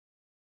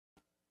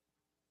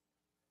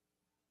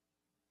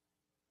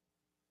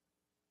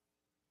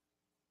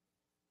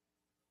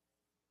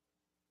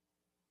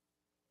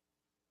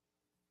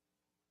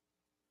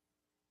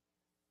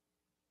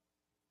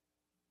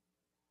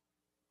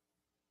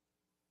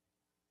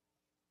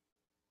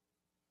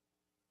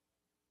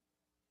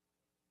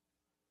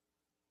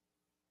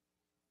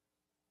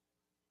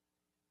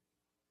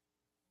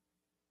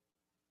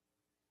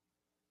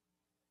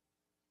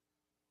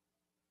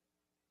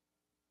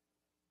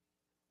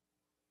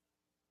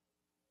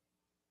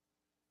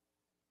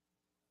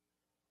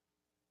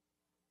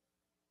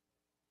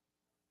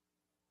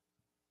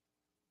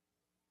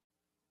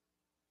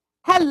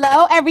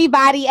Hello,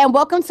 everybody, and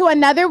welcome to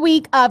another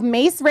week of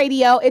Mase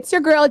Radio. It's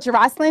your girl,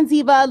 Jocelyn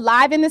Ziva,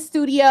 live in the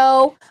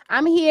studio.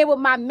 I'm here with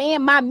my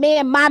man.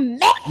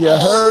 You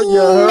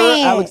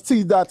heard. Alex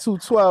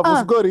T.212.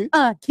 What's goody?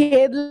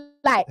 Kid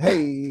like.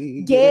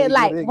 Hey. Get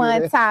like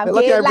one time. Hey,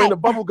 look get at like. bring the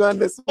bubble gun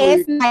this week.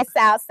 It's nice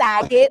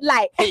outside. Get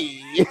like.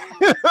 Hey.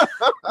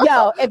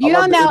 Yo, if you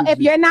don't know, if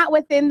you're not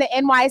within the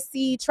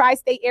NYC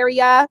tri-state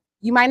area,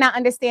 you might not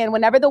understand.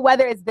 Whenever the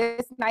weather is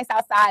this nice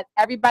outside,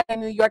 everybody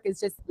in New York is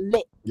just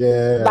lit.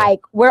 Yeah.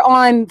 Like, we're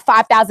on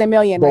 5,000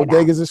 million right now.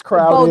 Bodegas is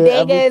crowded.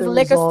 Bodegas,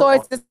 liquor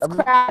stores is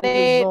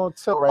crowded.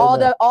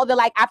 All the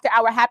like after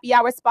hour happy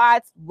hour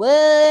spots.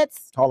 What?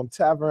 Harlem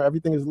Tavern,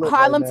 everything is lit.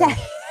 Harlem Tavern.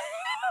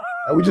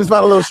 And we just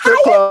found a little strip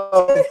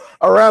club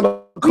around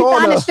the corner. We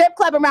found a strip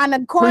club around the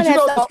corner. Did you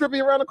know the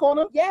strippy around the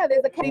corner? Yeah,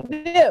 there's a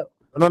do.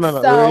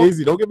 No. So,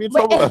 easy. Don't get me in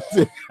trouble.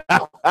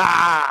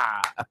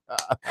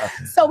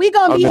 So we're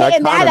going to be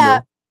hitting that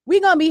up.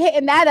 We're going to be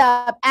hitting that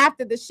up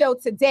after the show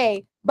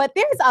today. But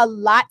there's a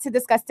lot to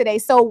discuss today.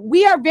 So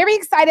we are very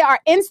excited. Our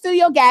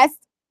in-studio guest,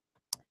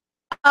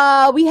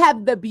 we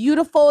have the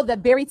beautiful, the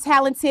very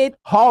talented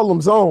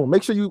Harlem's own.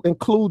 Make sure you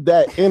include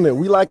that in it.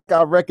 We like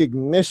our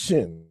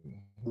recognition.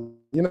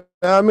 You know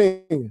what I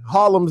mean?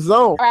 Harlem's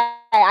own.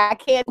 I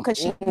can't because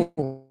she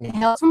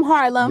hails from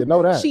Harlem. You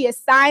know that. She is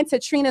signed to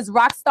Trina's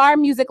Rock Starr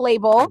music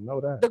label. You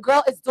know that. The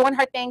girl is doing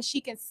her thing. She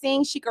can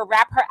sing. She can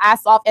rap her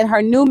ass off. And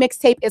her new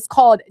mixtape is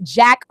called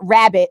Jack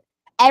Rabbit.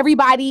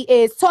 Everybody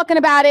is talking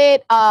about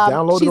it.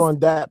 Download it on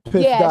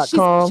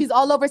datpiff.com. She's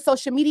all over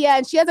social media.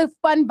 And she has a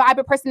fun,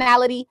 vibrant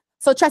personality.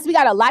 So trust me, we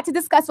got a lot to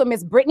discuss with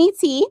Miss Brittany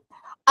T.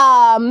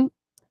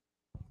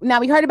 Now,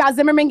 we heard about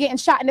Zimmerman getting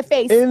shot in the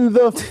face. In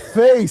the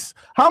face.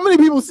 How many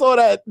people saw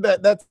that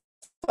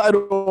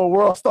title on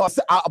Rock Starr?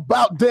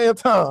 About damn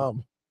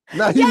time.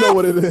 Now you know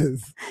what it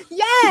is.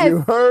 Yes. You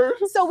heard?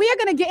 So we are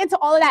going to get into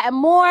all of that and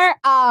more.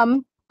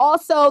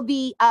 Also,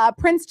 the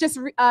Prince,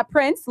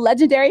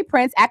 legendary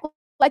Prince, Act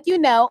Like You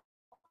Know.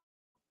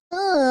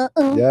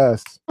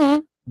 Yes.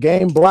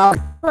 Game Block.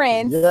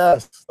 Prince.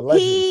 Yes.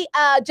 He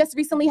just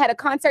recently had a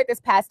concert this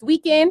past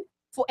weekend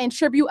in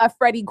tribute of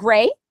Freddie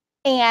Gray.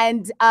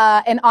 And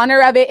in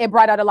honor of it, it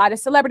brought out a lot of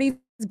celebrities.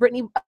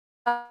 Beyonce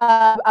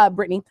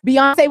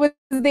was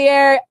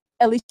there.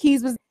 Alicia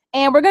Keys was,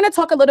 and we're gonna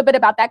talk a little bit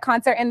about that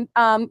concert and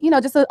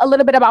just a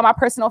little bit about my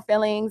personal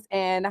feelings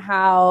and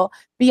how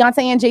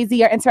Beyonce and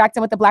Jay-Z are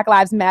interacting with the Black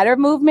Lives Matter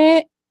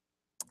movement.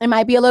 It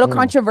might be a little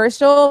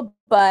controversial,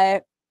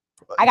 but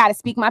I gotta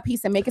speak my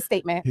piece and make a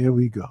statement. Here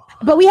we go.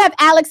 But we have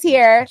Alex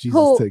here.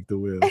 Jesus, take the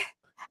wheel.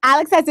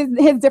 Alex has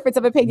his difference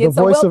of opinion.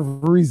 The voice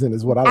of reason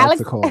is what I like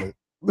to call it.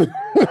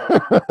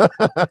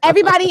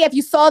 Everybody, if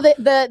you saw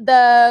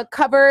the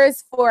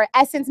covers for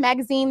Essence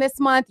magazine this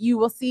month, you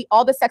will see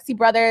all the sexy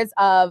brothers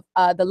of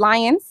the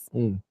Lions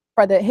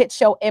for the hit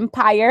show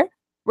Empire.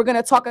 We're going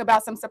to talk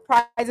about some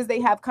surprises they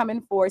have coming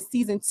for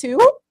season 2.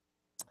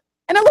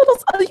 And a little,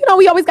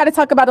 we always got to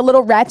talk about a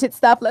little ratchet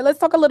stuff. Let's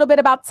talk a little bit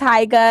about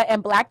Tyga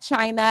and Black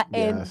China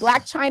and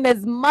Black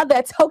China's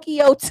mother,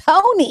 Tokyo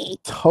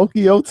Toni.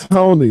 Tokyo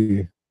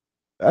Toni.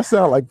 That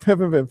sounds like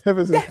pimping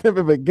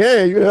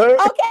again. You heard?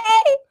 Okay.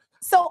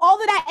 So all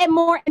of that and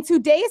more. And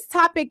today's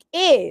topic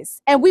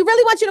is, and we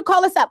really want you to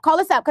call us up,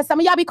 because some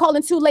of y'all be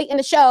calling too late in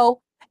the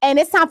show, and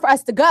it's time for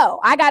us to go.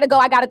 I gotta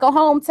go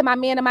home to my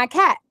man and my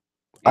cat.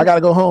 I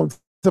gotta go home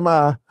to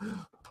my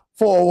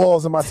 4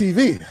 walls and my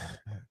TV.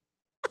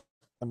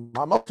 And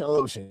my motion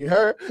lotion. You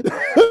heard?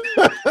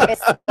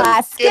 It's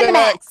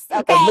Skinemax.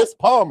 Okay. Miss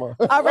Palmer.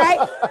 All right.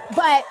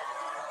 But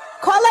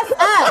call us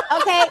up,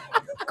 okay?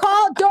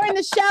 Call during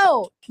the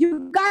show.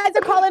 You guys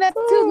are calling us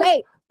too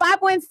late.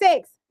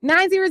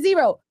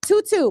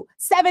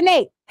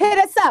 516-900-2278. Hit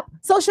us up.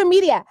 Social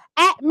media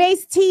at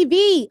Mase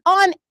TV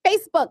on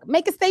Facebook.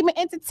 Make a Statement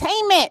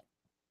Entertainment.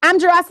 I'm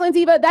Jocelyn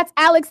Diva. That's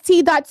Alex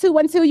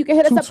T.212. You can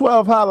hit us up.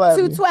 212 holla.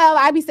 212.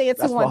 I be saying 212.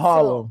 That's for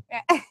Harlem.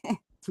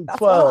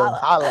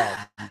 212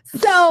 holla.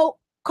 So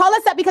call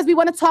us up because we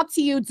want to talk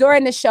to you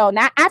during the show,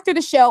 not after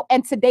the show.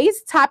 And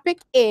today's topic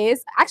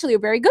is actually a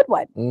very good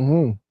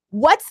one.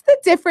 What's the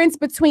difference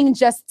between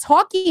just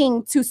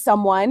talking to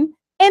someone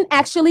and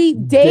actually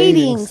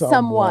dating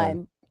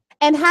someone?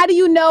 And how do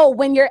you know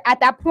when you're at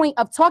that point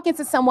of talking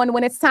to someone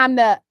when it's time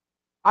to,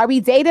 are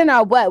we dating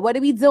or what? What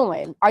are we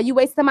doing? Are you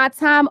wasting my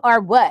time or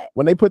what?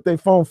 When they put their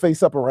phone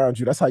face up around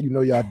you, that's how you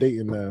know y'all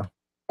dating now.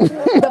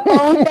 The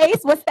phone face?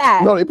 What's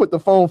that? No, they put the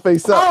phone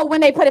face up. Oh,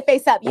 when they put it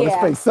face up, when it's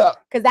face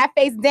up. Because that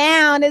face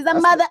down is a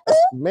mother.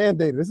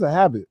 Mandated. It's a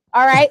habit.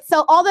 All right.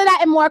 So all of that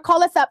and more,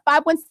 call us up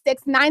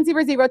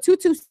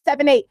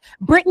 516-900-2278.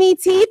 Brittany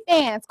T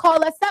fans,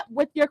 call us up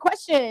with your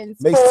questions.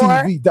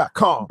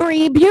 MaceTV.com.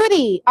 Bri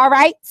Beauty. All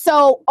right.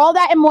 So all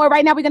that and more.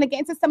 Right now, we're going to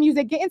get into some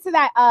music. Get into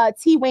that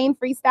T Wayne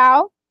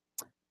freestyle.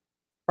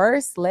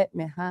 First, let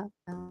me hop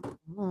down.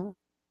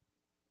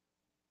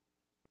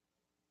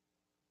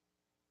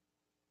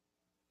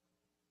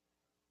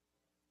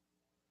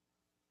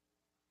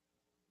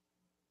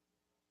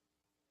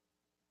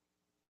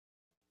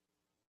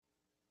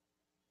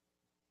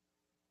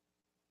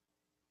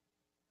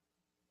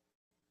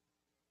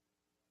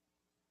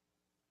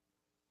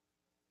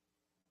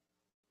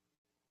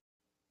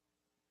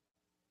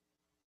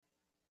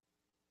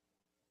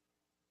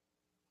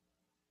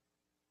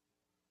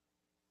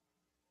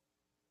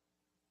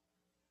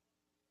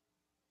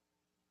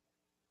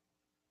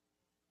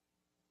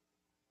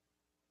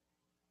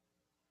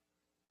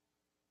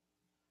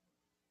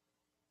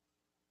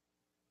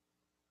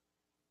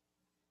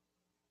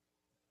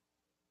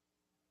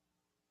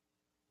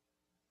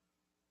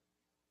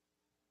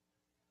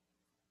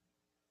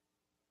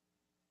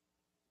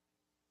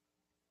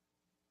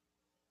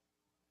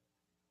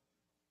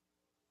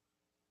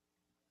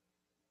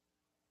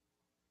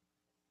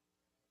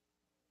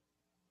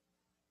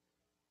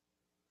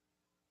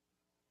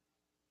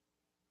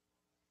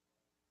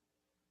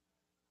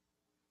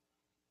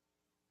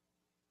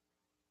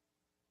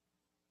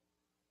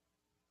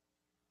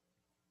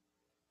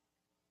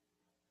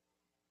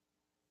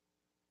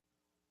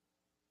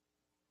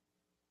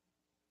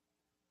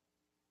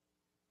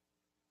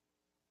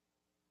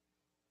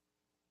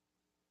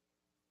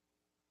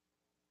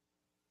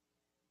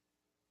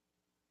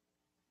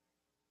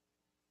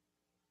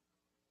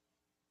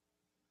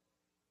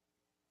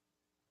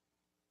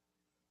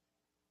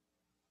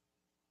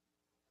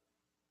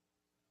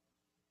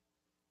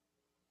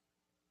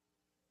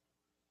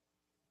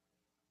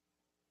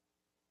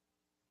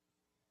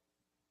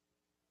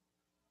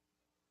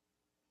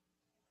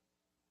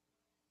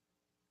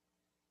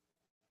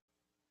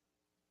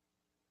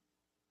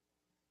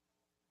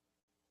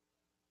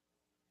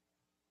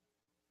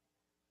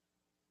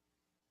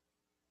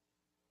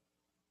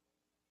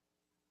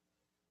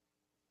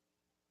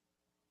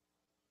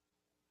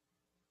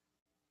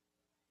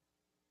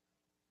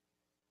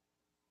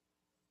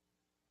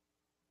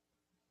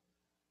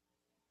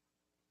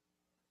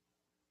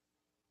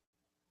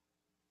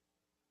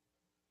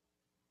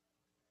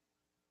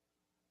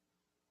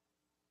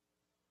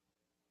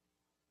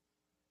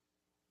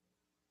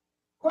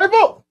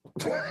 Quavo.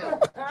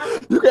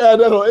 You can add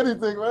that on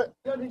anything, right?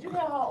 Yo, did you hear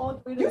how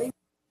all three days?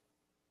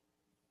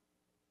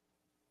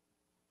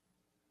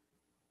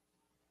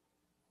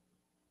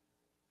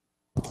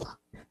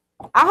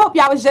 I hope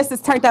y'all was just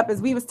as turned up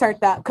as we was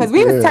turned up, because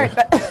we was turned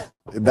up.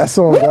 That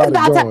song got it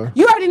going.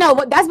 You already know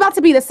what that's about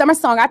to be, the summer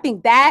song. I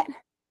think that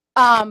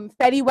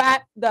Fetty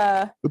Wap,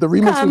 with the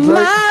remix Come with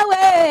Drake. My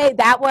Way,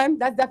 that one,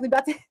 that's definitely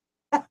about to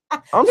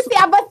you see,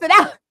 I busted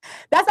out.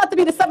 That's about to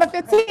be the summer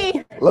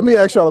 15. Let me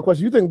ask y'all a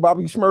question. You think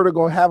Bobby Shmurda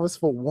gonna have us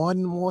for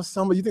one more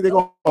summer? You think they're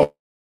gonna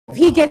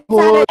he gets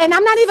excited, and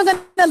I'm not even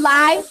gonna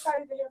lie.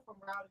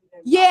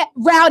 Yeah,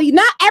 Rowdy.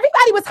 Not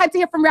everybody was hyped to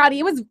hear from Rowdy.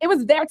 It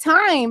was their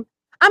time.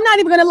 I'm not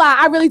even gonna lie.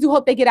 I really do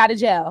hope they get out of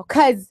jail,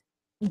 because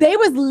they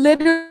was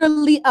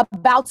literally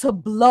about to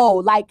blow.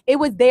 Like they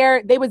was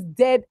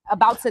dead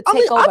about to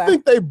take over. I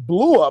think they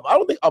blew up. I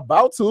don't think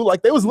about to.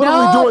 Like they was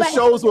literally doing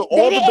shows with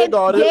all the big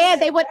artists. Yeah,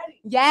 they would.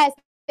 Yes,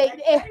 they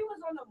was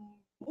on the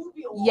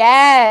movie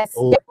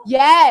award.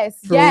 Yes,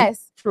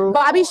 yes. True.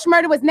 Bobby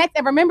Shmurda was next,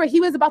 and remember, he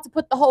was about to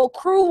put the whole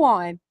crew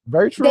on.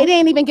 Very true. They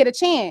didn't even get a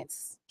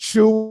chance.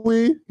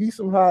 Chewy, he's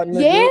some hot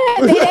nigga.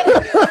 Yeah, they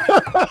didn't.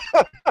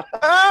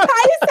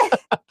 How you say?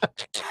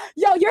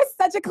 Yo, you're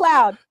such a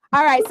clown.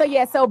 All right,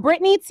 so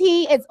Brittany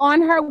T is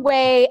on her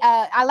way.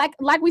 I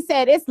like we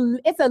said, it's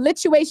a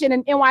lituation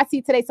in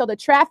NYC today, so the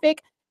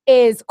traffic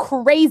is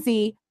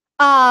crazy.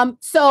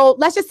 So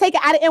let's just take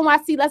it out of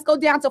NYC. Let's go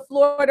down to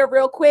Florida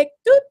real quick.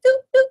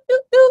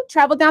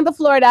 Travel down to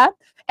Florida,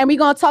 and we're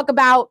gonna talk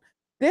about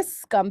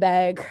this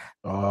scumbag.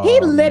 Oh, he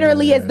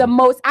literally is the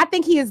most. I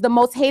think he is the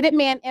most hated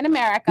man in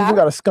America. He even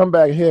got a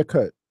scumbag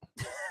haircut.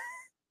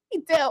 He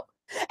do,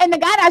 and the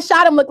guy that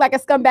shot him looked like a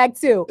scumbag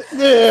too.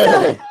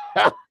 Yeah.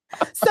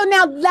 So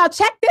now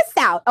check this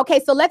out. Okay,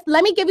 so let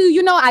me give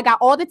you, I got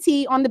all the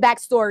tea on the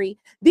backstory.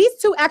 These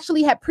two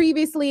actually had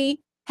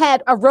previously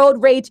had a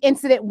road rage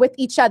incident with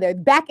each other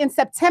back in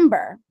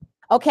September.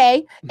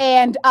 Okay,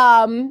 and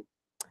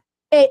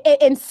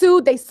it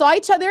ensued. They saw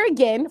each other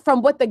again.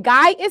 From what the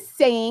guy is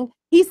saying,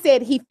 he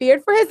said he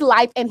feared for his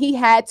life and he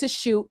had to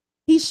shoot.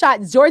 He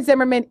shot George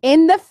Zimmerman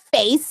in the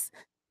face.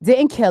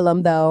 Didn't kill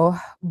him though,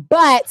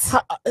 but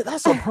that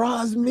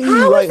surprised me.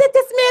 How is it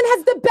this man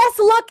has the best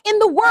luck in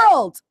the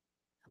world?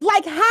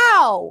 Like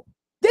how?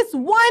 This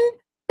one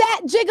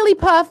fat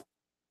Jigglypuff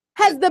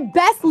has the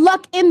best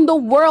luck in the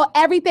world.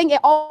 Everything,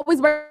 it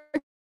always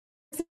works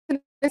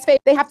in his favor.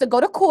 They have to go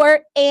to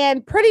court,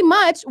 and pretty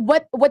much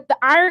what the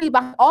irony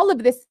behind all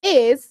of this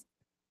is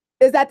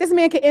that this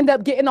man could end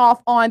up getting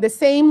off on the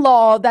same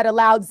law that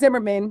allowed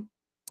Zimmerman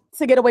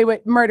to get away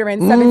with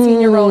murdering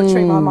 17-year-old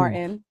Trayvon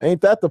Martin.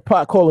 Ain't that the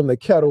pot calling the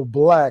kettle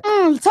black?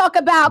 Talk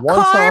about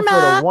one karma.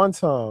 Time for the one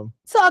time.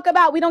 Talk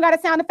about, we don't got a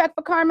sound effect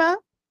for karma?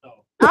 No.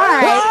 All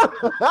right.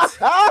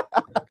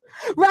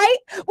 Right?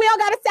 We don't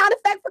got a sound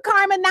effect for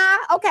karma now?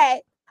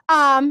 Okay.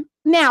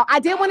 Now,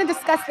 I did want to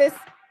discuss this.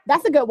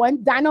 That's a good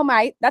one.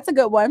 Dynamite. That's a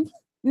good one.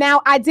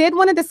 Now, I did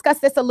want to discuss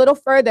this a little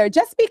further,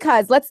 just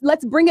because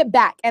let's bring it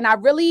back. And I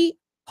really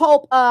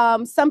hope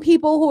some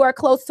people who are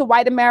close to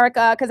white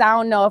America, because I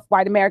don't know if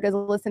white America is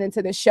listening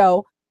to this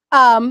show,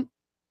 I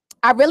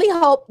really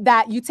hope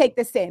that you take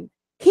this in.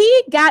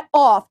 He got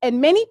off, and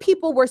many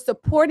people were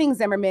supporting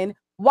Zimmerman.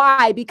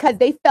 Why? Because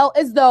they felt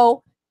as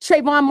though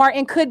Trayvon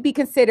Martin could be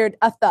considered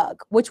a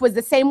thug, which was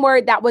the same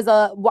word that was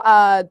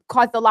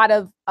caused a lot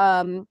of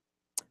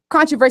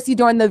controversy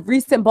during the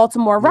recent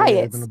Baltimore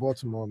riots. In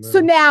Baltimore, man. So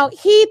now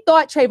he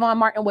thought Trayvon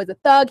Martin was a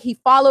thug. He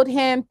followed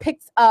him,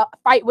 picked a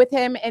fight with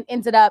him, and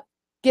ended up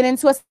getting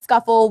into a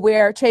scuffle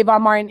where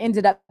Trayvon Martin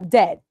ended up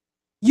dead.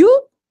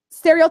 You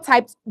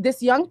stereotyped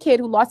this young kid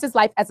who lost his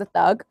life as a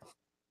thug,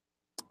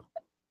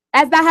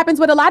 as that happens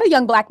with a lot of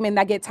young black men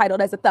that get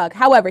titled as a thug.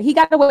 However, he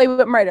got away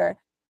with murder.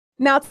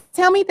 Now,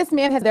 tell me this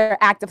man has their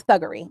act of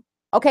thuggery.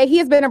 Okay, he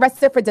has been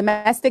arrested for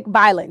domestic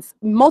violence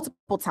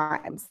multiple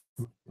times.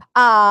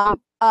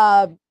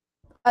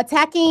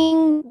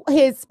 Attacking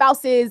his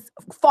spouse's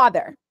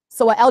father,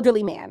 so an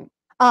elderly man.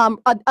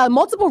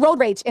 Multiple road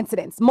rage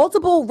incidents,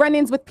 multiple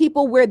run-ins with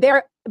people where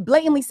they're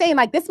blatantly saying,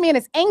 like, this man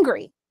is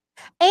angry.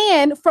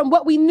 And from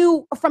what we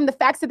knew from the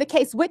facts of the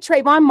case with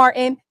Trayvon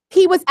Martin,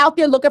 he was out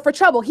there looking for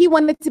trouble. He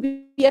wanted to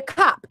be a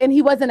cop, and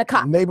he wasn't a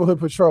cop. Neighborhood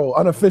patrol,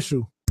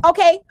 unofficial.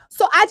 Okay,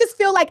 so I just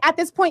feel like at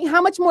this point,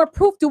 how much more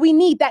proof do we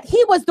need that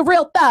he was the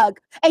real thug,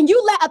 and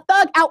you let a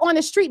thug out on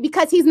the street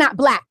because he's not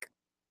black?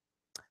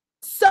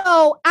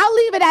 So I'll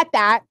leave it at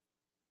that,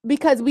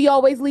 because we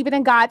always leave it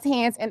in God's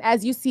hands. And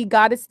as you see,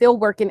 God is still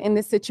working in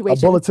this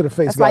situation. A bullet to the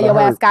face. That's why your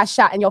ass got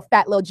shot in your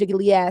fat little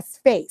jiggly ass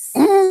face.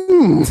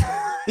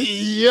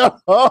 Yeah,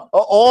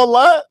 all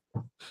that.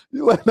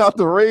 You let out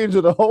the rage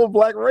of the whole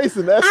black race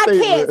in that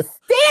statement. I can't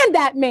stand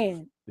that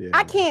man. Yeah.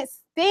 I can't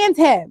stand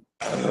him.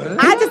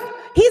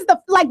 He's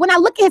when I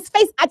look at his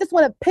face, I just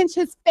want to pinch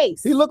his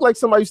face. He looked like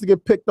somebody used to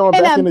get picked on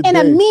back in the day. In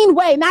a mean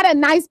way, not a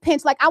nice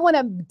pinch. Like I want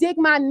to dig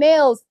my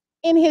nails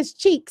in his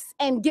cheeks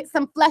and get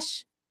some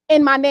flesh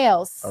in my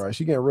nails. All right,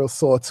 she getting real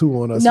sore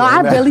too on us. No, I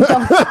really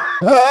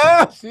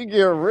don't. She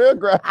getting real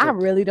graphic. I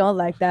really don't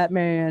like that,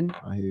 man.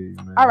 I hear you,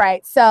 man. All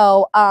right,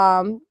 so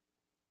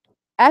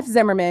F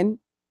Zimmerman,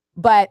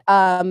 but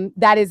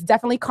that is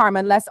definitely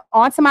karma. Let's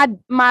on to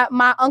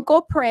my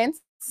uncle Prince.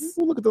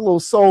 Ooh, look at the little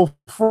soul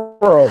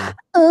fro.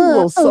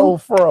 Little soul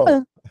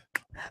fro.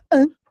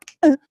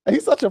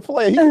 He's such a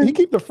player. He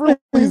keep the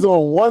fruities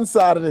on one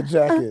side of the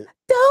jacket.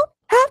 Don't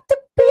have to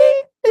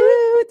be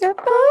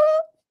beautiful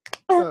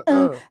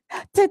to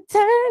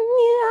turn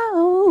you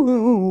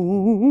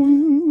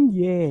on.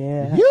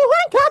 Yeah. You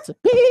ain't got to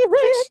be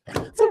rich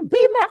to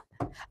be my.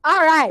 All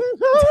right.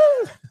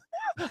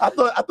 I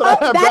thought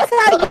that's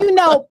how you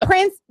know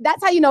Prince.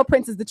 That's how you know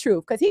Prince is the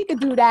truth, because he could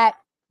do that.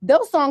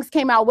 Those songs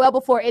came out well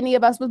before any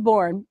of us was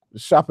born.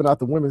 Shopping out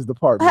the women's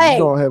department.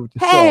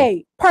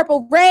 Hey,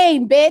 Purple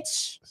Rain,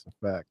 bitch. That's a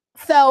fact.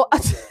 So,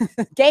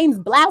 Gaines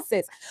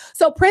blouses.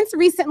 So Prince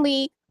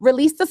recently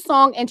released a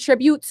song in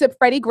tribute to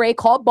Freddie Gray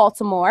called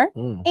Baltimore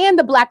and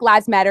the Black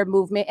Lives Matter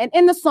movement. And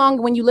in the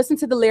song, when you listen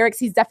to the lyrics,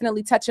 he's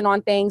definitely touching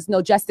on things: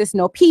 no justice,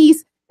 no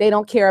peace. They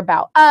don't care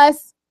about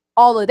us.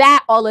 All of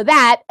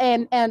that.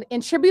 And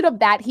in tribute of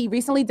that, he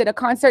recently did a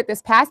concert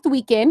this past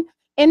weekend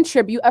in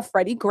tribute of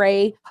Freddie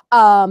Gray.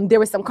 There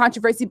was some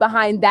controversy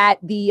behind that.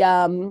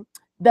 The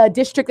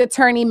district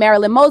attorney,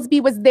 Marilyn Mosby,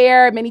 was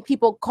there. Many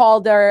people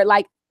called her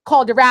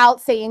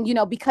out saying, you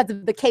know, because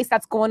of the case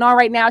that's going on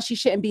right now, she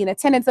shouldn't be in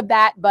attendance of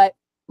that. But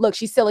look,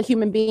 she's still a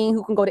human being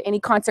who can go to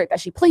any concert that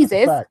she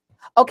pleases.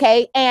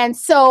 Okay. And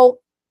so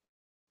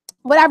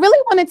what I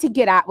really wanted to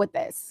get at with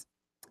this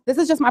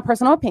is just my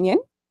personal opinion.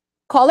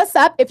 Call us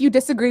up if you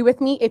disagree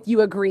with me, if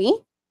you agree.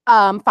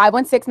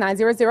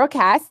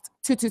 516-900-CAST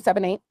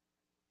 2278.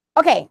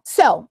 Okay,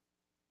 so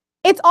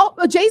it's all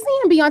Jay-Z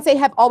and Beyonce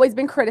have always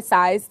been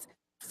criticized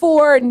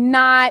for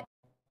not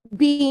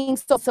being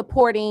so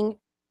supporting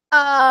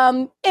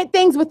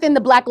things within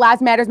the Black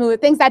Lives Matter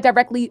movement, things that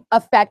directly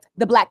affect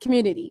the Black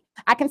community.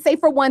 I can say,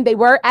 for one, they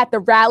were at the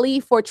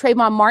rally for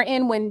Trayvon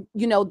Martin when,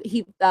 you know,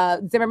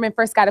 Zimmerman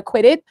first got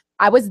acquitted.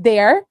 I was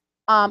there,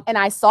 and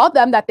I saw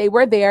them that they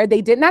were there.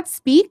 They did not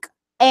speak,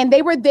 and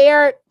they were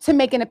there to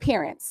make an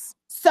appearance.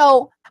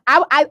 So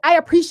I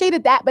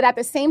appreciated that, but at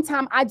the same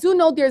time, I do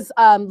know there's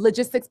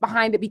logistics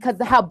behind it because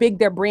of how big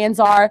their brands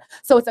are.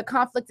 So it's a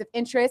conflict of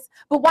interest.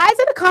 But why is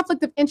it a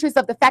conflict of interest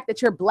of the fact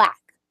that you're Black?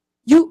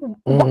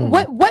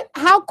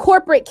 How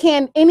corporate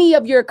can any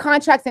of your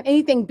contracts and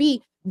anything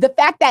be? The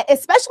fact that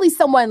especially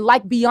someone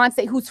like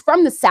Beyonce, who's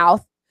from the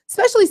South,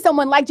 especially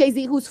someone like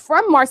Jay-Z, who's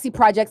from Marcy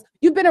Projects,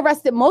 you've been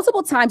arrested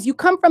multiple times. You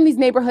come from these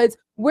neighborhoods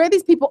where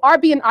these people are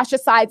being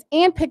ostracized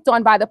and picked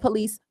on by the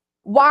police.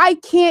 Why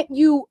can't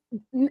you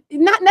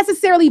not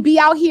necessarily be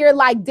out here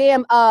like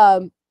damn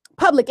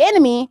Public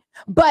Enemy,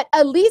 but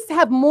at least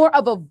have more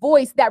of a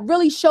voice that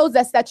really shows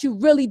us that you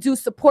really do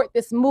support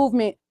this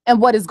movement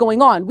and what is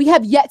going on? We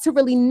have yet to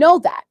really know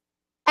that.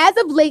 As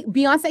of late,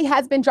 Beyonce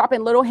has been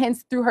dropping little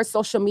hints through her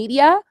social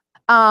media.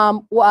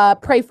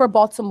 Pray for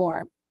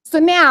Baltimore. So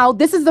now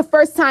this is the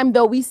first time,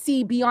 though, we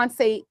see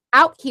Beyonce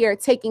out here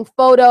taking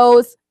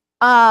photos.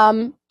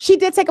 She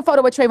did take a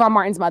photo with Trayvon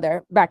Martin's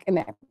mother back in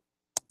there.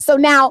 So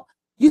now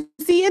you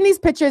see in these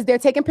pictures, they're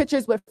taking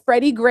pictures with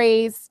Freddie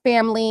Gray's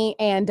family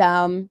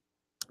and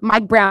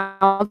Mike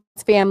Brown's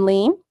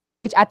family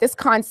at this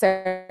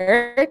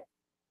concert.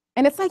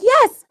 And it's like,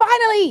 yes,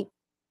 finally,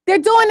 they're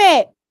doing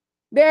it.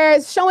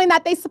 They're showing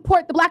that they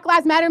support the Black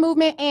Lives Matter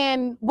movement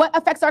and what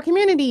affects our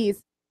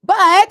communities.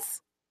 But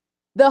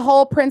the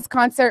whole Prince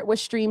concert was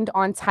streamed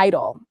on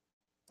Tidal.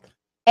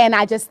 And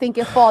I just think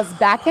it falls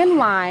back in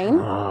line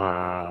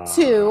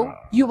to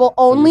you will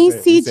only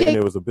see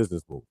it was a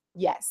business move.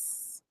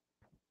 Yes.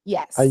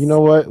 Yes. You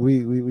know what?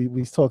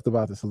 We talked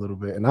about this a little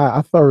bit, and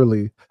I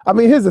thoroughly. I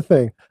mean, here's the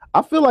thing.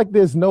 I feel like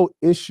there's no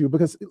issue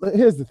because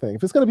here's the thing.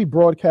 If it's going to be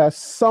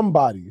broadcast,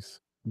 somebody's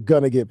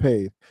going to get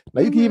paid.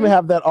 Now, you can even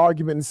have that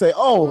argument and say,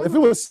 oh, if it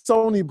was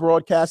Sony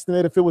broadcasting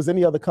it, if it was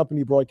any other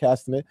company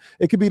broadcasting it,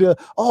 it could be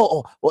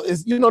well,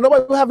 it's, you know,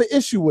 nobody will have an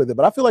issue with it.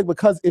 But I feel like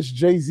because it's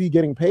Jay-Z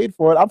getting paid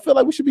for it, I feel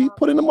like we should be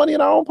putting the money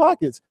in our own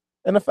pockets.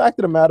 And the fact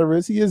of the matter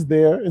is, he is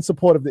there in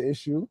support of the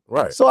issue.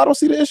 Right. So I don't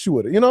see the issue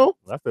with it, you know?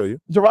 I feel you.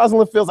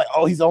 Jerusalem feels like,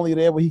 oh, he's only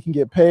there where he can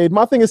get paid.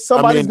 My thing is,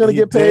 somebody's going to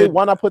get paid.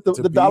 Why not put the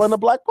dollar in the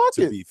black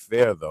pocket? To be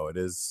fair, though, it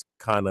is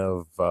kind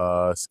of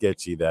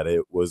sketchy that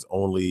it was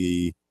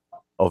only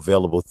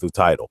available through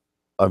Tidal.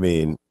 I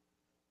mean,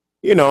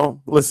 you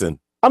know,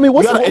 listen. I mean,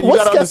 what's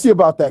sketchy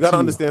about that? You got to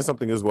understand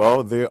something as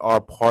well. They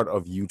are part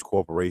of huge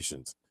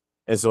corporations.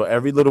 And so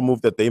every little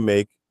move that they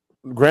make,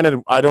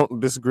 granted, I don't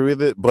disagree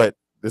with it, but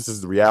this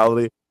is the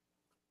reality.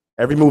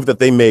 Every move that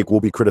they make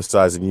will be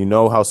criticized, and you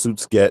know how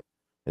suits get,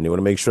 and they want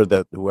to make sure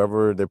that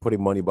whoever they're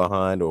putting money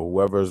behind or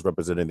whoever is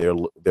representing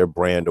their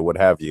brand or what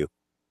have you,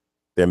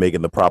 they're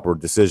making the proper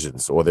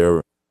decisions or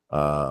they're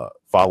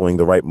following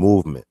the right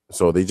movement.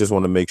 So they just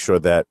want to make sure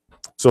that.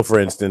 So, for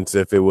instance,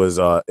 if it was,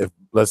 if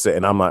let's say,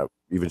 and I'm not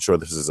even sure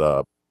this is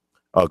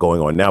going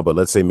on now, but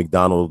let's say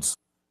McDonald's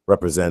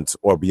represents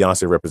or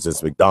Beyonce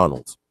represents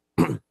McDonald's.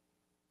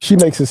 she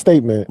makes a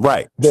statement.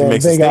 Right. She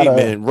makes a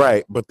statement,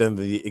 right. But then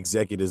the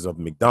executives of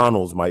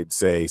McDonald's might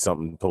say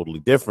something totally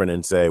different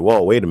and say,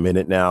 well, wait a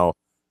minute now.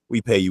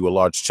 We pay you a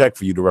large check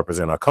for you to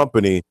represent our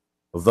company.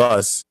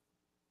 Thus,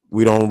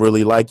 we don't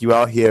really like you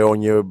out here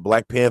on your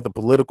Black Panther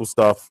political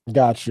stuff.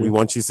 Got you. We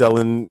want you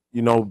selling,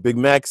 Big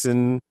Macs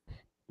and,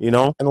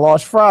 and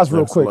large fries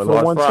real quick for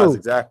large fries,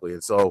 exactly.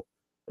 And so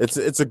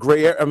it's a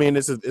gray. I mean,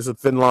 it's a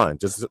thin line.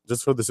 Just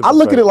for the. I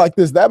look at it like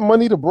this: that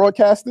money to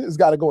broadcast it has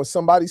got to go in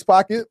somebody's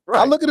pocket.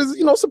 Right. I look at it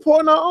as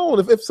supporting our own.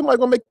 If somebody's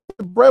gonna make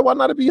the bread, why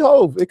not it be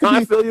Hove? It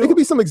could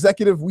be some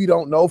executive we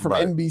don't know from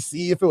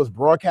NBC. If it was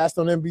broadcast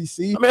on NBC,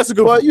 I mean, that's a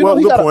good. But he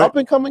got an up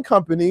and coming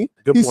company.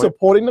 He's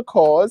supporting the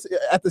cause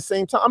at the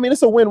same time. I mean,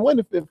 it's a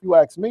win-win if you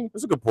ask me.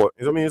 It's a good point.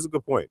 I mean, it's a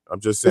good point.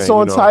 I'm just saying. It's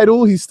on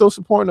Tidal. He's still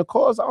supporting the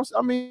cause.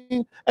 I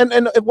mean,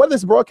 and whether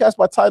it's broadcast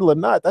by Tidal or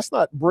not, that's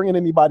not bringing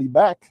anybody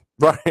back.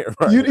 Right.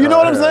 You know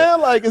what I'm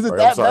saying? Like, is it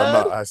that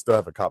bad? I still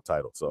have a cop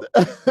title, so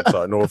I'm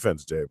sorry. No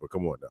offense, Jay, but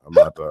come on now. I'm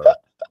not.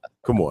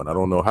 Come on. I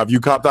don't know. Have you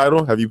cop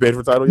title? Have you paid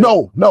for title yet?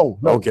 No.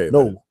 Okay.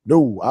 No.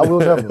 I will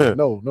never.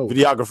 No.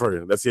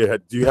 Videographer. Let's hear.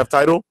 Do you have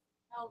title?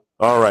 No.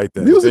 All right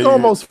then. Music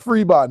almost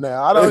free by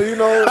now. I don't.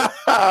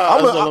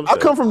 I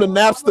come from the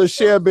Napster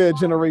ShareBear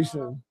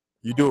generation.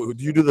 You do.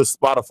 Do you do the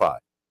Spotify?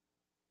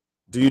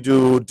 Do you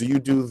do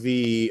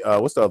the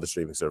what's the other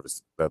streaming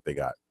service that they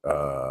got?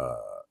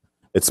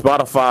 It's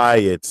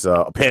Spotify. It's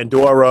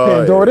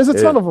Pandora. There's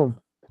a ton of them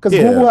because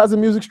Google has a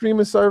music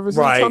streaming service.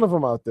 There's a ton of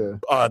them out there.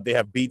 They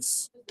have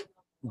Beats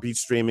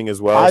streaming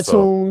as well.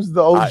 iTunes,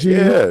 the OG.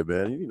 Yeah,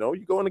 man. You're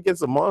going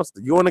against a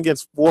monster. You're going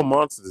against 4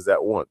 monsters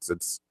at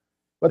once.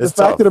 But the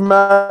fact of the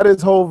matter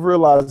is, Hove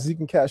realizes he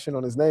can cash in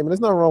on his name, and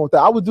there's nothing wrong with that.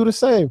 I would do the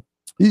same.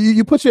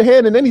 You put your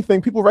hand in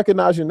anything, people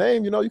recognize your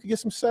name. You can get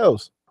some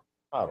sales.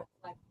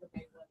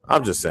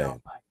 I'm just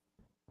saying.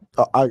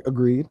 I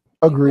agreed.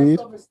 Agreed.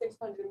 He's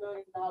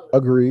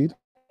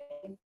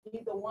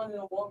the one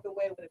that walked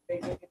away with a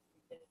big.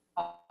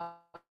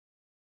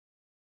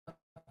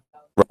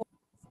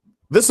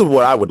 This is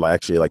what I would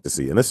actually like to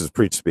see, and this is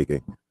Preach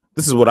speaking.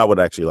 This is what I would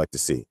actually like to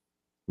see.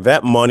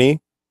 That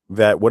money,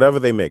 that whatever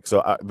they make.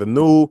 So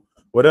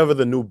whatever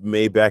the new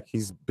Maybach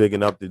he's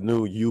bigging up, the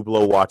new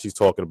Hublot watch he's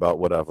talking about,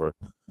 whatever.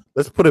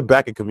 Let's put it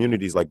back in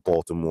communities like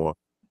Baltimore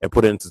and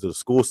put it into the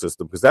school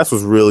system, because that's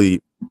what's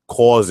really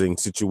causing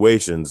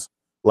situations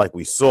like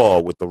we saw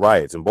with the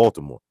riots in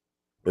Baltimore.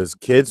 There's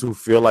kids who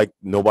feel like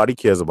nobody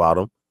cares about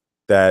them,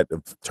 that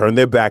turn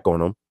their back on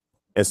them.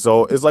 And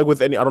so it's like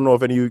with I don't know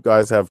if any of you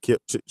guys have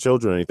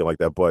children or anything like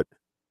that, but,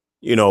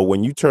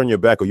 when you turn your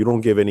back or you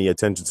don't give any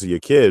attention to your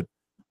kid,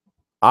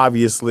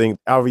 obvious thing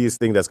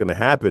that's going to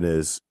happen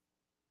is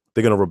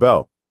they're going to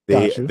rebel.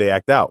 They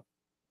act out.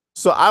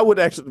 So I would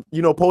actually,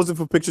 posing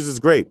for pictures is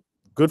great.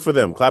 Good for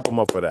them. Clap them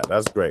up for that.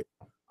 That's great.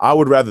 I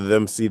would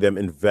rather see them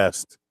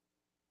invest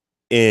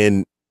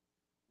in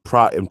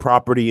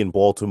property in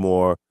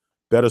Baltimore,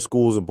 better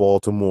schools in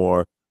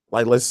Baltimore.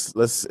 Like it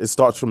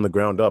starts from the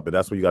ground up, and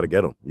that's where you got to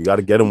get them. You got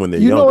to get them when they're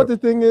younger. You know what the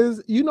thing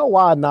is? You know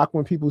why I knock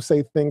when people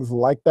say things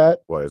like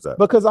that? Why is that?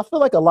 Because I feel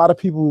like a lot of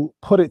people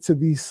put it to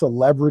these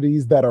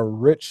celebrities that are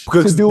rich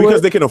because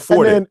they can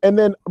afford it.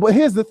 But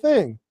here's the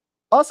thing: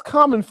 us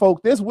common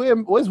folk, there's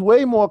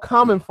way more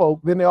common folk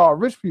than there are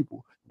rich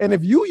people. And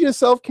if you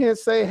yourself can't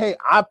say, "Hey,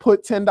 I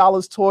put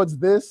 $10 towards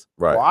this,"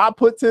 or "I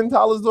put $10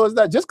 towards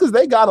that," just because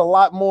they got a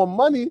lot more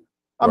money.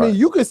 I mean,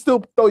 you can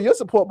still throw your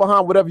support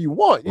behind whatever you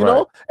want, you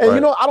know? And, I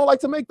don't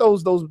like to make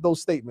those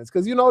statements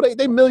because,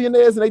 they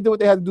millionaires and they do what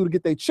they have to do to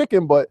get their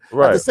chicken. But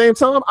at the same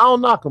time, I don't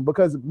knock them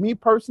because me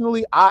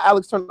personally,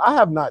 Alex Turner, I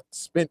have not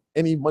spent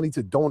any money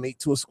to donate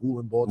to a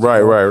school in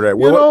Baltimore. Right.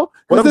 What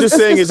I'm just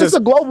saying is it's a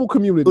global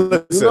community,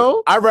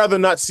 listen, I'd rather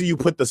not see you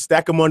put the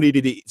stack of money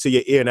to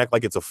your ear and act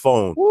like it's a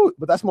phone. Ooh,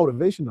 but that's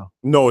motivation, though.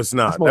 No, it's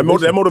not. That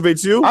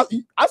motivates you? I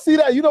see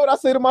that. You know what I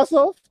say to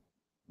myself?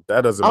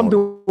 That doesn't. I'm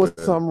doing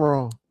something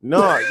wrong.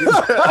 No, I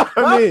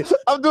mean,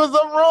 I'm doing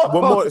something wrong.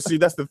 But more, see,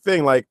 that's the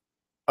thing. Like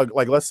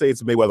let's say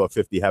it's Mayweather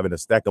 50 having a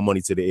stack of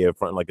money to the air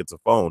front like it's a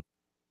phone.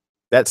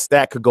 That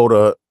stack could get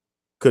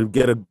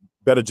a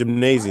better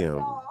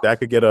gymnasium.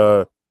 That could get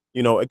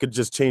it could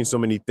just change so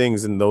many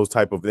things in those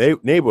type of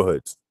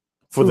neighborhoods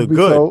for the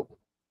good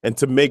and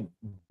to make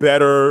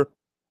a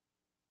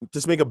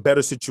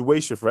better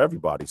situation for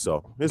everybody.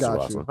 So here's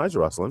Jocelyn. Hi,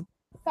 Jocelyn.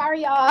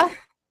 Sorry, y'all.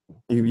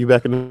 You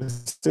back in the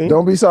scene?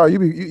 Don't be sorry.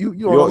 You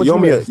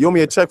owe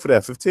me a check for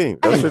that 15.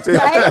 That's 15.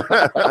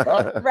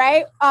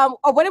 Right?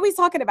 What are we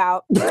talking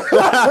about? I'm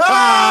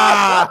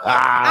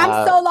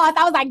so lost.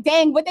 I was like,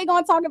 dang, what they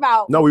gonna talk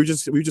about? No, we were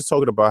just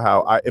talking about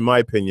how in my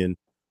opinion,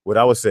 what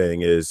I was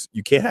saying is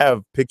you can't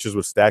have pictures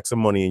with stacks of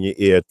money in your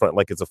ear front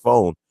like it's a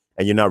phone,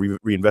 and you're not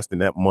reinvesting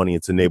that money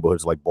into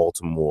neighborhoods like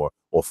Baltimore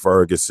or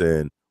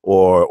Ferguson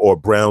or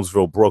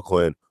Brownsville,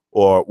 Brooklyn,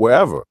 or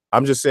wherever.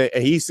 I'm just saying,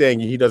 and he's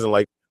saying he doesn't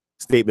like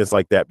statements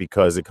like that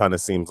because it kind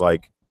of seems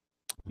like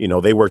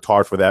they worked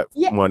hard for that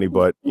money,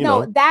 but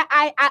that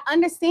I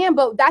understand,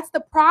 but that's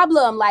the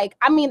problem. Like,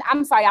 I mean,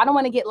 I'm sorry, I don't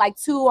want to get like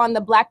too on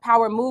the Black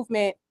Power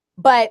movement,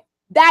 but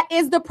that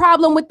is the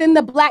problem within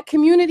the Black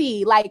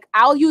community. Like,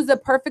 I'll use a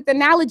perfect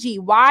analogy.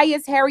 Why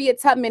is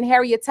Harriet Tubman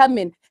Harriet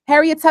Tubman?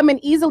 Harriet Tubman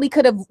easily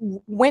could have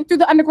went through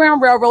the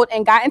Underground Railroad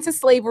and got into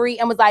slavery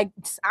and was like,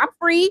 I'm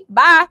free,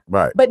 bye.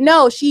 Right. But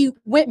no, she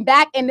went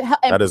back and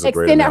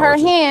extended her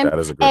hand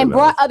and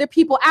brought other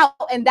people out.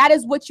 And that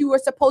is what you were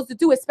supposed to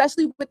do,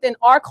 especially within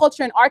our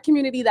culture and our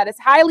community that is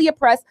highly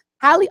oppressed,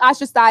 highly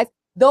ostracized.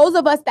 Those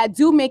of us that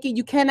do make it,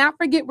 you cannot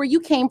forget where you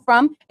came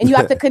from, and you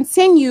have to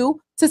continue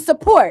to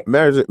support.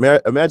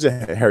 Imagine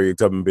Harriet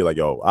Tubman be like,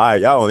 "Yo,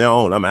 y'all on your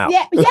own, I'm out."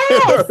 Yeah,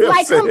 yes,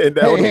 like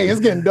hey, it's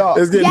getting dark.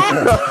 It's getting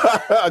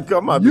yes.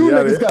 come on, you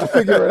niggas gotta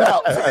figure it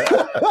out.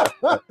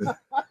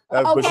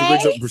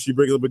 But she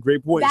brings up a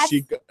great point.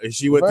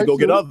 She went to go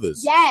get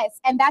others. Yes,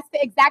 and that's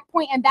the exact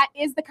point, and that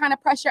is the kind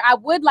of pressure I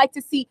would like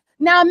to see.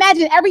 Now,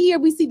 imagine every year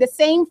we see the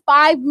same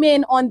 5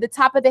 men on the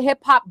top of the hip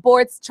hop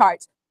boards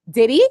charts: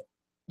 Diddy,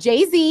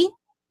 Jay-Z,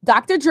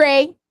 Dr.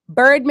 Dre,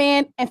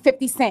 Birdman, and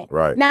 50 Cent.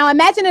 Right. Now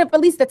imagine if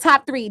at least the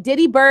top 3,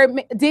 Diddy,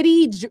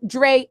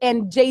 Dre,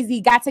 and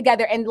Jay-Z got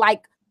together and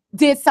like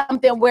did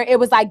something where it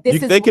was like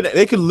they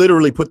could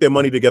literally put their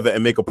money together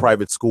and make a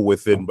private school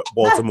within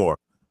Baltimore.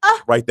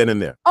 Right then and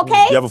there.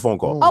 Okay. You have a phone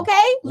call.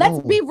 Okay. Let's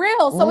be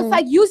real. So it's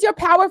like, use your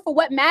power for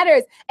what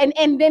matters. And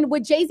then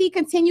what Jay-Z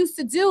continues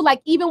to do,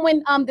 like even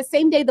when the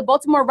same day the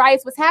Baltimore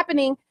riots was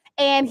happening,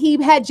 and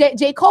he had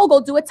J. Cole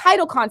go do a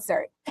Tidal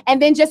concert.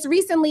 And then just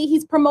recently,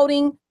 he's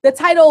promoting the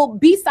Tidal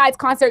B-Sides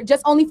concert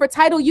just only for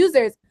Tidal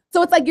users.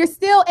 So it's like you're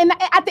still, and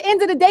at the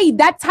end of the day,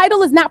 that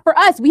Tidal is not for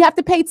us. We have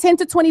to pay $10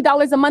 to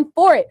 $20 a month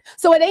for it.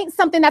 So it ain't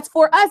something that's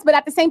for us. But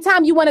at the same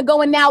time, you want to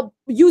go and now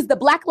use the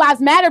Black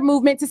Lives Matter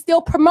movement to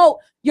still promote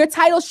your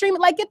Tidal stream.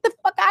 Like, get the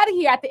fuck out of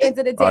here at the end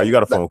of the day. You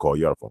got a phone call.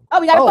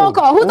 Oh, we got a phone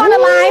call. Who's on the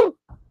line?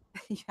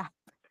 Yeah.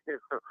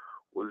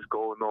 What's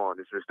going on?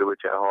 This is Mr.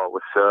 Rich at Heart.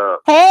 What's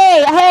up?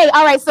 Hey.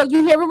 All right. So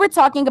you hear what we're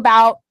talking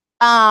about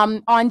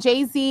on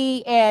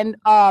Jay-Z and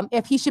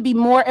if he should be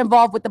more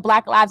involved with the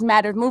Black Lives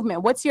Matter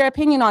movement. What's your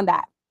opinion on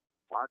that?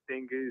 My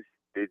thing is,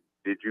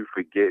 did you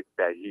forget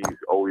that he's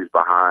always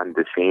behind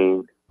the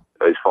scene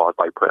as far as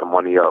like putting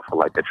money up for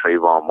like the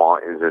Trayvon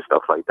Martins and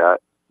stuff like that?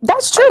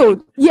 That's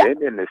true. He's yeah.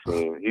 been in the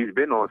scene. He's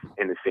been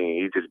in the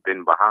scene. He's just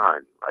been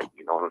behind. Like,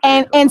 you know what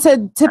I'm saying?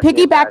 And to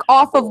piggyback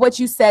off of what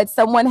you said,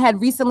 someone had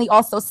recently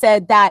also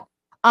said that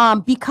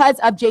because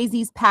of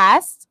Jay-Z's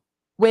past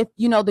with,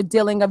 you know, the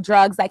dealing of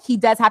drugs, like he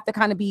does have to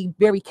kind of be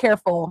very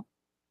careful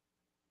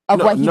of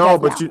what he does.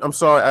 But I'm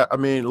sorry. I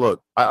mean,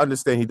 look, I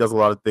understand he does a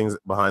lot of things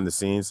behind the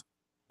scenes,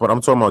 but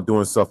I'm talking about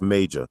doing stuff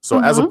major. So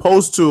as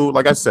opposed to,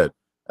 like I said,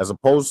 as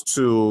opposed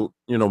to,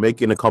 you know,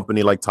 making a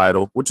company like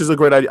Tidal, which is a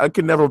great idea. I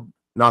could never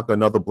knock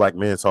another Black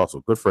man's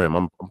hustle. Good for him.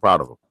 I'm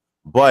proud of him.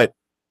 But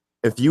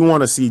if you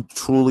want to see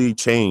truly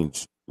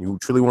change,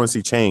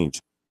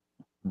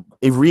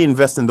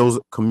 reinvest in those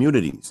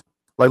communities.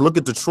 Like, look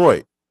at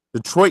Detroit.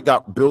 Detroit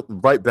got built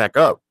right back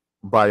up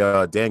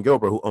by Dan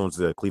Gilbert, who owns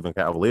the Cleveland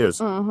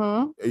Cavaliers.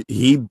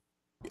 He's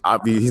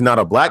not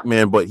a Black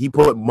man, but he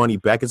put money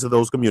back into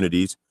those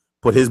communities,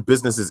 put his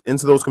businesses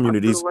into those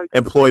communities,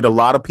 employed a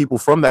lot of people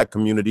from that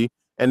community,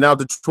 and now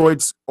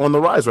Detroit's on the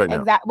rise right now.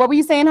 Exactly. What were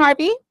you saying,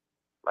 Harvey?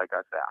 Like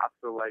I said, I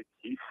feel like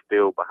he's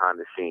still behind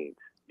the scenes.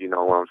 You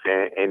know what I'm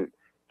saying? And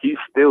he's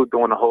still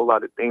doing a whole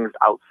lot of things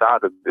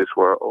outside of this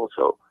world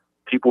also.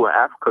 People in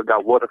Africa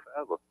got water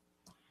forever.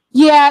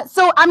 Yeah,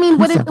 so I mean,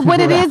 what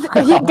it is,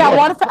 he got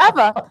water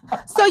forever.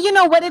 So you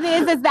know what it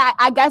is that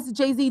I guess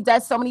Jay-Z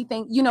does so many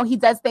things. You know, he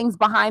does things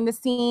behind the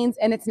scenes,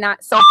 and it's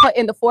not so put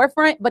in the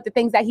forefront. But the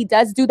things that he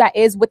does do that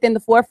is within the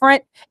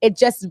forefront, it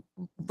just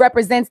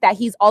represents that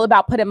he's all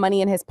about putting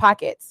money in his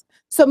pockets.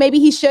 So maybe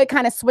he should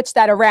kind of switch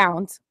that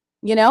around.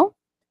 You know,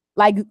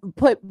 like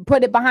put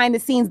it behind the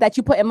scenes that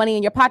you put money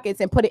in your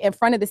pockets and put it in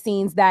front of the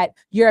scenes that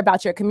you're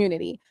about your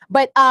community.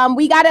 But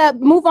we gotta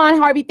move on,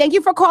 Harvey. Thank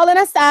you for calling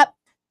us up.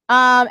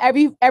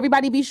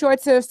 Everybody be sure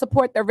to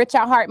support the Rich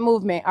at Heart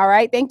movement. All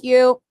right. Thank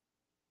you.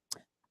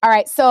 All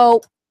right.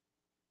 So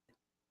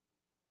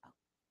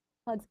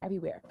hugs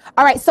everywhere.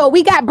 All right. So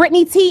we got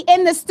Brittany T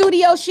in the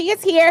studio. She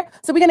is here.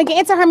 So we're going to get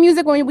into her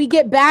music when we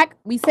get back.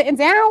 We sitting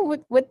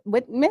down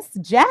with Miss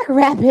Jack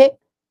Rabbit.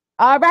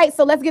 All right.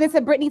 So let's get into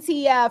Brittany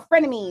T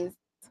frenemies.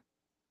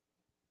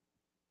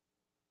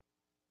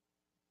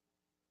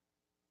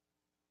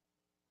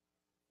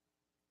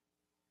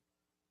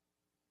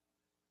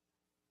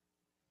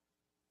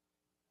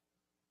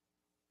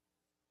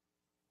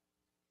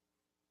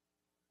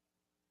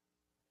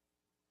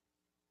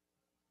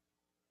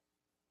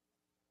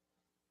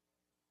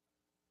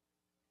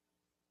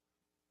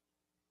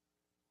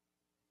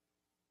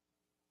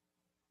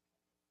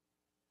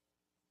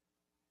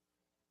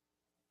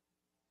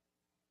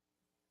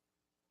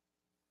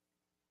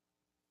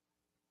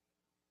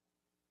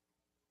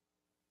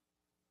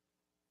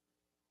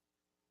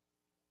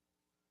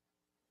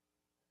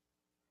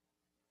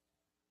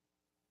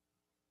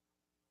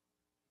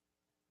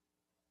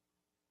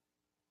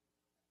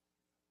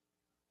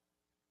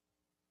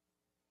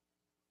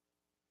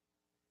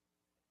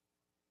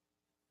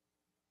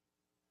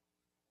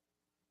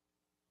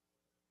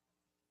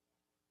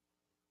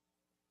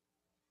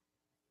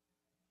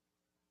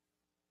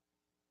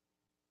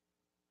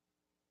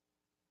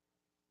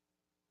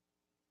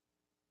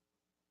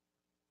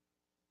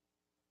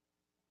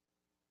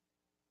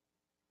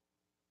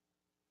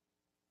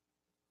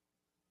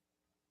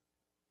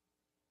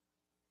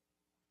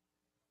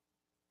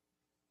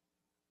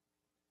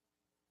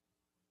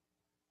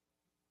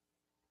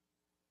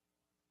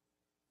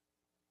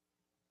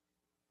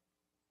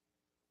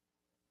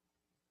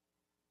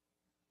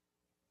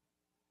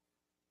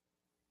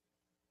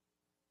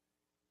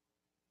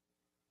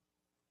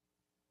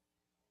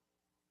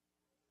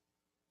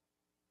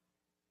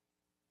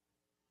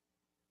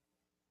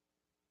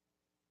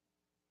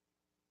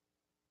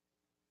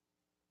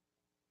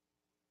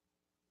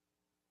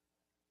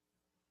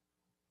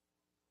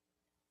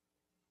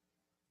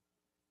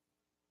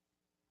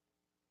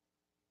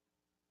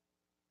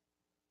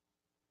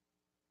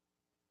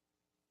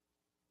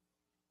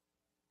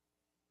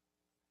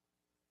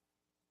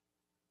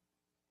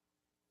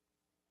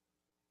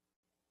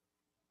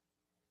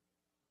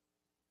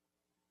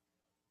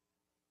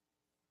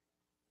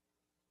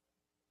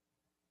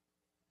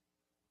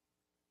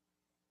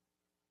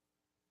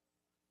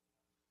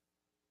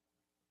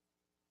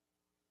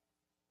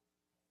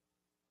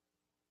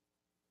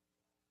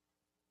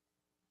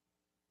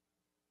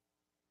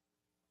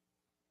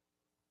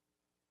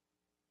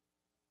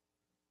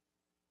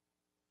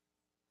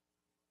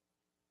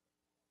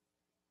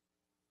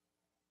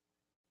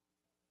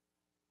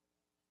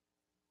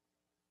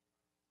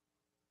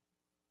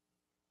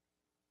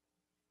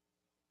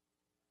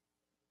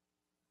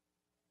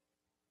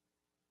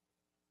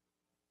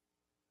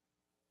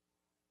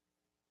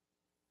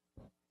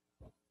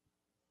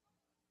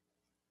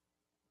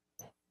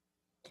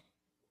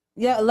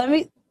 Yeah, let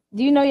me.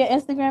 Do you know your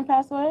Instagram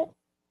password?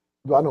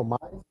 Do I know mine?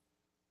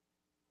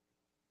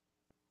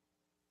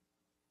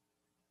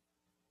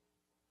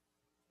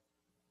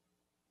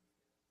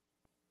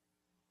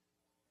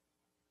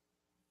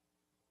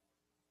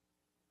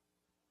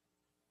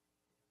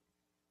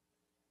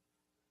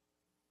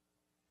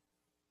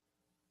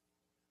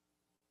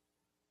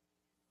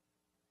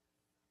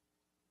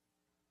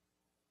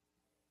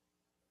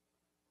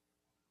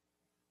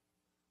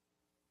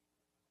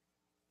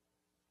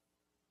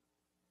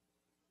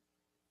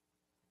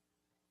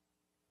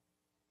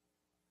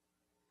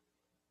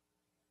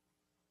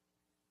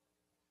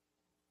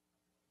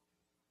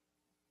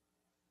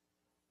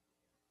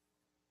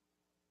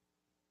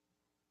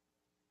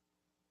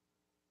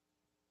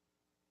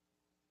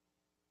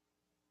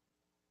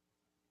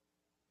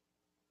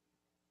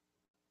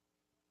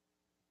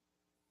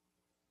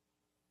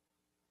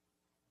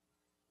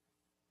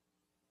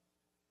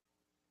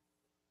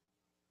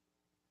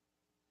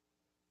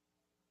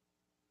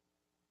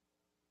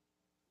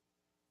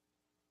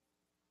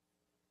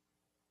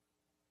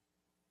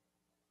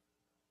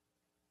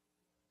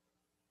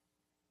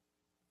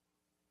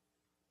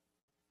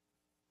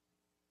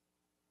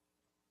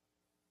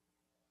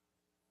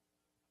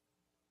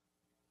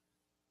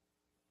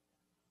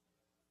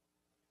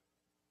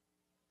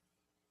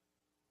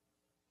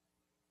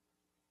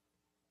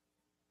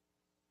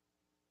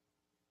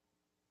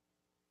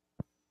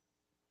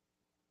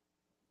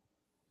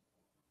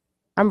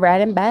 I'm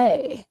riding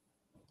back.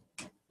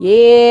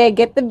 Yeah,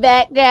 get the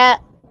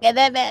backdrop. Get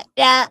that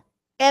backdrop.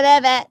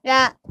 Get that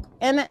backdrop.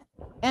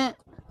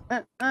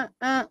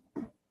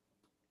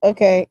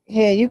 Okay,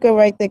 here you can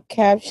write the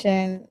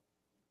caption.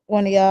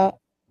 One of y'all,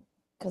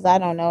 because I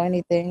don't know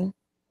anything.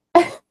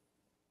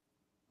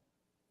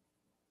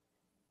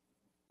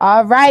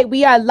 All right,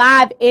 we are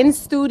live in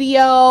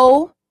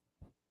studio.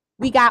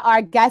 We got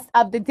our guest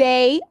of the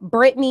day,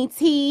 Brittany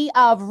T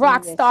of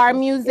Rock Starr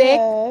Music.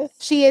 Yes.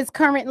 She is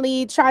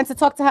currently trying to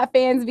talk to her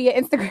fans via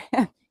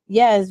Instagram.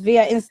 Yes,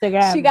 via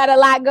Instagram. She got a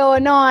lot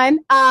going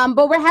on.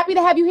 But we're happy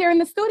to have you here in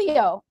the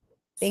studio.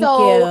 Thank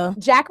you.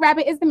 Jack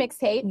Rabbit is the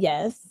mixtape.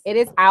 Yes. It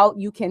is out.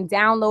 You can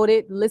download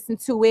it, listen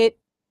to it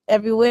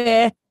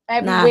everywhere.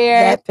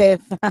 Everywhere. That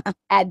piff.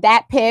 At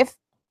that piff.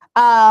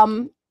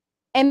 And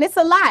it's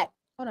a lot.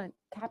 Hold on.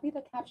 Copy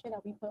the caption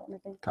that we put on the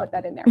thing. Put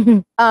that in there.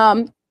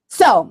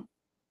 So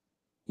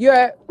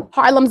you're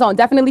Harlem's own.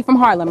 Definitely from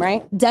Harlem,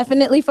 right?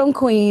 Definitely from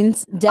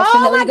Queens.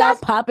 Definitely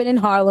got popping in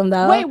Harlem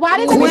though. Wait, why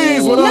did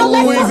Queens? What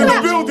up, Queens in the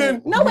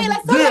building? No, wait,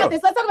 let's talk about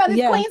this. Let's talk about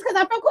this. Queens, because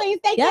I'm from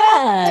Queens. Thank you.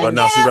 But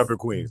now she repping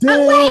Queens.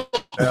 Wait.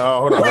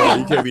 Hold on.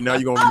 You can't be now.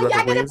 You gonna be y'all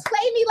repping gonna Queens?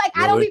 play me like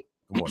I don't be.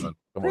 Come on, son.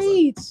 Come on,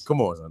 Preach. son.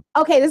 Come on, son.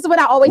 Okay, this is what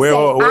I always say.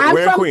 Where in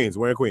from Queens?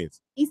 Where in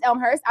Queens? East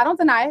Elmhurst. I don't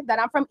deny that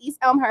I'm from East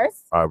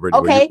Elmhurst. All right,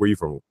 Brittany, Okay. where you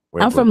from?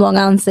 I'm from Long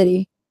Island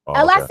City. Oh,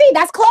 LIC,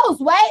 that's close.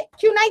 What?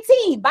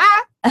 Q19.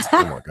 Bye.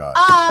 Oh my God.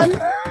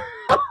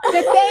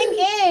 The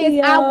thing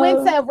is,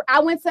 I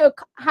went to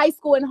high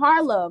school in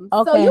Harlem. So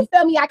Okay. you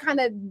feel me? I kind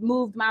of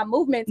moved my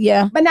movements.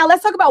 Yeah. But now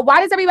let's talk about,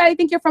 why does everybody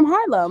think you're from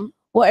Harlem?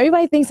 Well,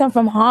 everybody thinks I'm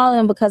from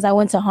Harlem because I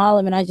went to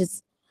Harlem and I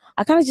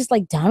kind of just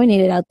like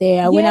dominated out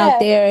there. I went out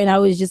there and I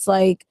was just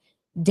like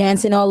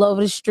dancing all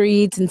over the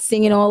streets and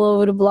singing all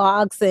over the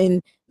blocks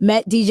and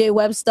met DJ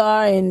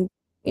Webstar and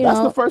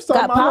That's the first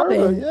time I heard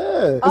her.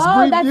 Yeah, it's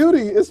Bri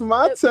Beauty. It's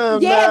my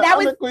time. Yeah, now. that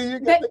I'm was. When you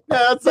get the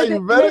cat, so you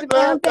better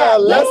down.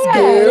 Let's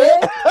get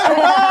it.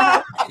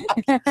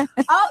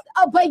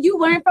 But you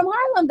weren't from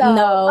Harlem though.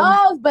 No.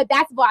 Oh, but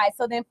that's why.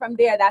 So then from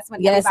there, that's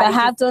when. Yes, I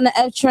hopped on the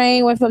F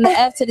train, went from the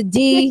F to the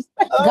D,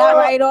 got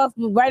right off,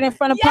 right in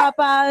front of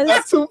Popeyes.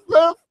 That's too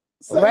fifth.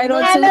 Right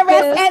on to and the the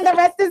rest, fifth. and the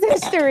rest is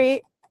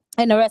history.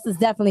 And the rest is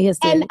definitely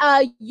history. And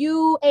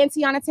you and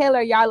Tiana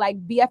Taylor, y'all like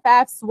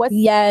BFFs?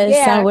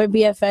 Yes, we're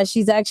BFFs.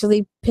 She's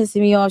actually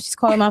pissing me off. She's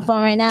calling my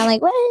phone right now,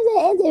 like, what is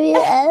the interview?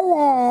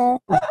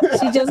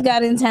 She just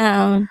got in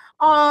town.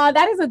 Oh,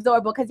 that is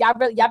adorable because y'all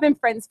been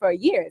friends for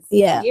years.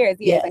 Yeah. Years,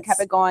 and kept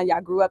it going.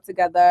 Y'all grew up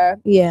together.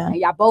 Yeah. And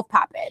y'all both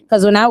popping.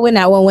 Because when I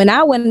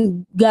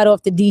got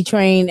off the D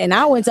train and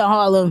I went to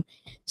Harlem,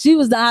 she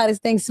was the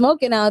hottest thing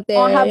smoking out there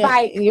on her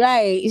bike,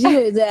 right? She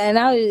was, and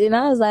I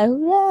was like,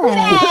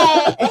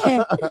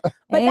 yeah.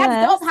 But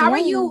that's dope. How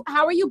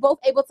are you both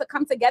able to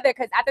come together?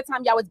 Because at the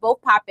time y'all was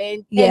both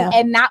popping,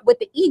 and not with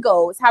the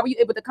egos. How were you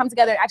able to come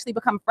together and actually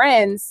become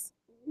friends?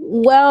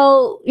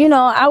 Well,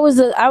 I was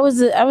a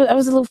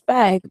little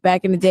fag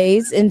back in the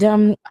days,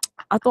 and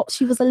I thought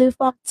she was a little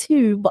fuck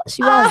too, but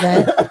she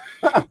wasn't.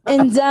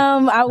 And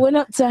I went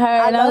up to her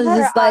and I was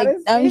just like,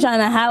 I'm trying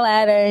to holler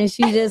at her, and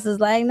she just was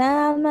like,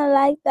 nah, I'm not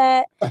like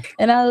that.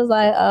 And I was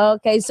like, oh,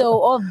 okay. So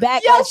off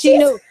back, like,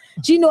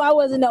 she knew I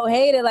wasn't no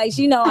hater. Like,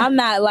 she know I'm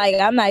not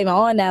even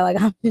on that.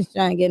 Like, I'm just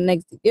trying to get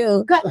next to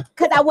you.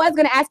 Because I was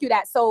gonna ask you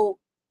that. So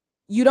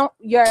you're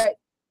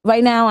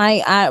right now.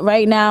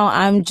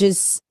 I'm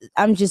just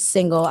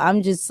single.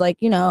 I'm just like,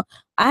 I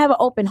have an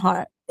open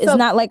heart. it's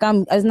not like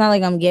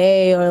I'm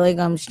gay or like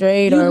I'm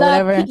straight or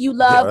whatever. You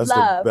love that's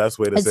love. the best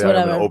way to It's say I have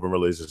whatever. an open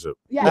relationship.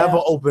 Yeah. Have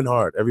an open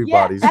heart.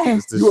 Everybody's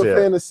just to You a share.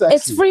 fan of sexy.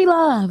 It's free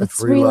love. It's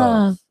free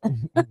love.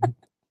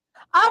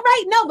 All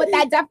right, no, but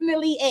that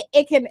definitely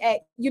it can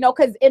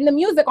because in the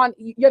music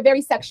you're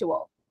very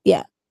sexual.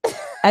 Yeah,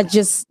 I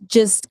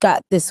just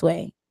got this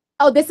way.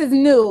 Oh, this is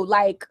new.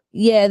 Like,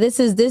 yeah, this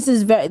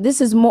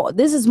is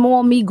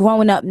more me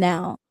growing up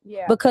now.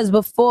 Yeah, because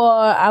before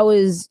I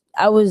was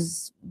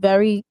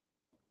very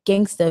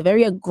gangster,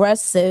 very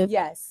aggressive.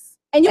 Yes.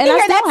 And you can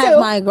hear that too. Have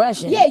my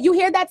aggression. Yeah, you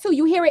hear that too.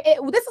 You hear it.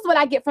 This is what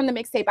I get from the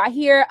mixtape. I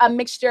hear a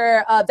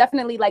mixture of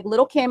definitely like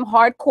Lil' Kim,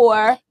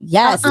 hardcore.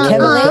 Yes,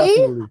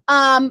 Kimberly.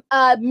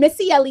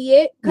 Missy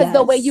Elliott, because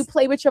the way you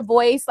play with your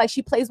voice, like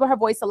she plays with her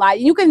voice a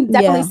lot. You can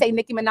definitely say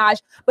Nicki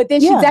Minaj, but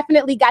then she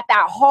definitely got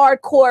that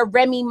hardcore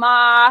Remy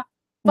Ma,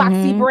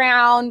 Foxy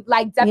Brown,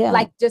 like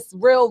like just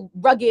real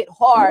rugged,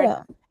 hard.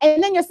 Yeah.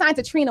 And then you're signed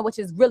to Trina, which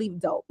is really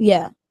dope.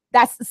 Yeah.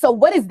 So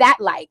what is that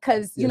like?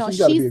 Because she's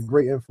gotta be a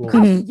great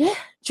influence. Yeah,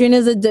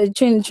 Trina's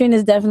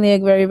definitely a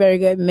very, very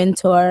good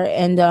mentor,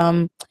 and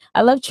I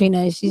love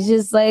Trina. She's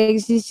just like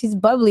she's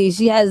bubbly.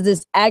 She has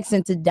this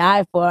accent to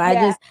die for. I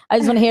just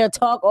want to hear her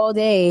talk all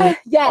day,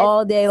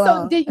 all day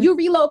long. So did you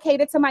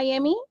relocated to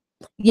Miami?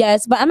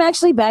 Yes, but I'm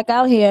actually back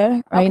out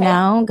here right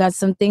now. Got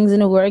some things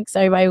in the works.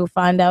 Everybody will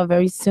find out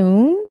very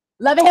soon.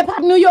 Love and Hip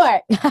Hop New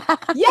York.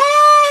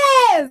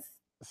 Yes.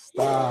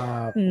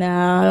 Stop. No,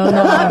 I don't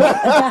know.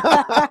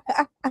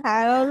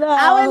 I don't know.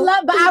 I would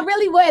love, but I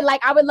really would. Like,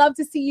 I would love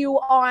to see you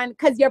on,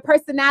 because your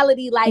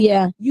personality, like,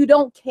 you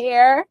don't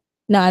care.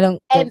 No, I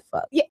don't give a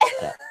fuck. Yeah.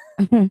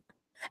 And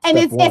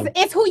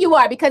it's who you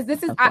are, because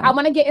this is, I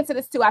want to get into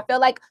this too. I feel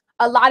like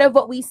a lot of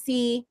what we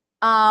see,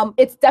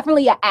 it's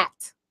definitely an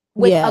act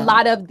with a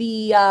lot of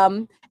the,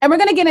 and we're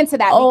going to get into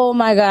that. Oh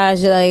my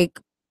gosh, like,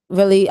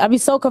 really, I'd be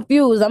so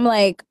confused. I'm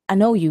like, I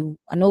know you.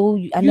 I know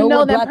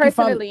what them block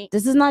personally. You from.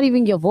 This is not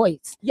even your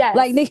voice. Yes.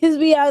 Like niggas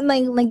be out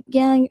like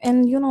yeah,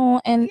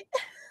 and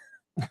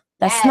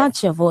that's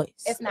not your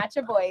voice. It's not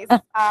your voice.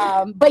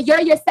 But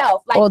you're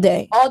yourself. Like all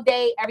day,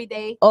 every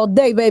day. All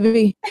day,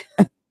 baby.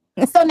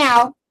 So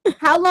now,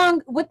 how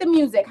long with the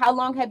music? How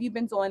long have you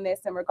been doing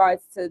this in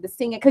regards to the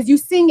singing? Because you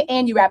sing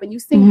and you rap, and you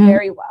sing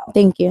very well.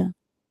 Thank you.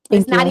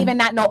 It's not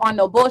even on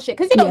no bullshit.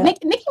 Because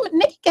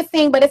Nicki can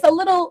sing, but it's a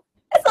little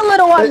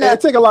on the. It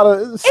take a lot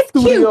of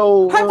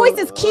studio. Cute. Her voice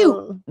is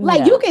cute.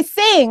 Like you can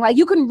sing. Like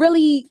you can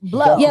really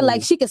blow. Yeah,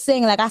 like she can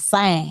sing like I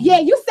sang. Yeah,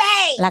 you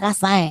sang. Like I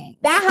sang.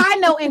 That high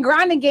note in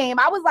grinding game,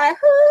 I was like,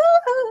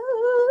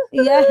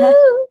 yeah.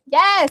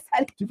 Yes.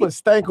 You put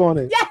stank on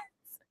it. Yes.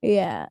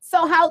 Yeah.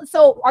 So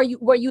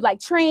were you like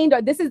trained,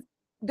 or this is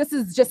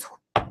just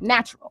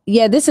natural?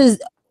 Yeah, this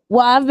is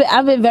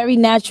I've been very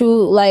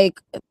natural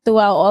like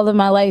throughout all of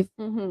my life.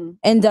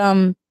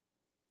 And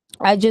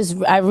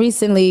I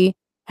recently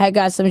had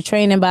got some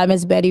training by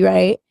Miss Betty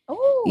Wright.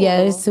 Oh,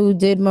 yes, who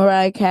did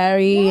Mariah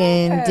Carey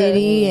and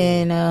Diddy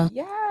and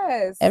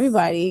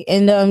everybody.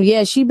 And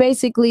she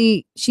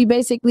basically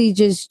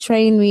just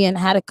trained me in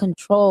how to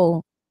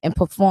control and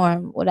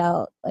perform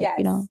without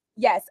Yes.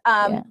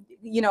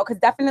 Because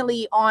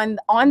definitely on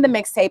the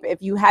mixtape,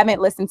 if you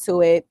haven't listened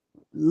to it,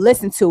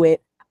 listen to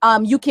it.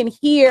 You can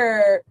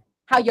hear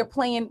how you're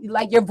playing,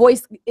 like your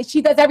voice.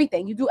 She does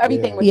everything. You do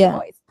everything with your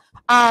voice.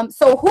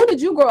 So who did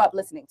you grow up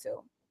listening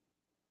to?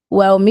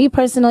 Well, me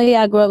personally,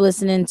 I grew up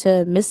listening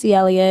to Missy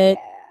Elliott,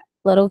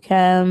 Lil'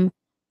 Kim,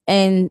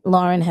 and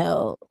Lauryn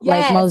Hill.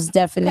 Like most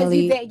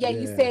definitely.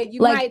 You said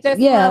you like, might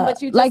just one,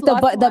 but you just like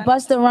lost the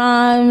Busta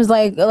Rhymes,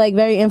 like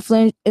very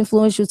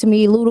influential to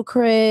me.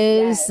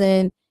 Ludacris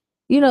and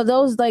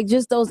those like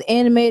just those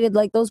animated,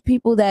 like those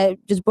people that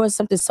just brought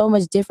something so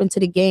much different to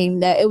the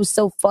game that it was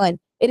so fun.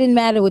 It didn't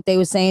matter what they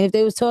were saying. If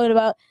they was talking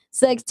about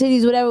sex,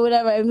 titties,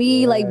 whatever. And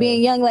me like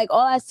being young, like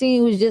all I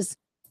seen was just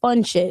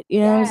fun shit.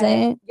 You know what I'm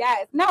saying?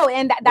 Yes. No,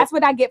 and that's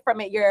what I get from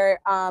it. You're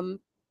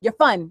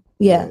fun.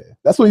 Yeah.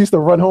 That's when I used to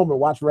run home and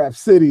watch Rap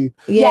City.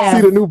 Yeah.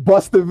 See the new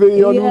Busta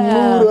video, new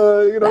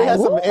Luda. He had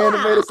some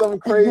animated, something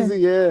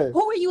crazy. Yeah.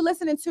 Who are you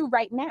listening to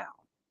right now?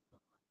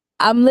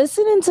 I'm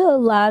listening to a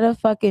lot of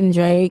fucking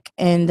Drake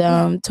and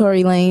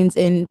Tory Lanez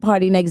and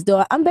Party Next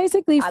Door. I'm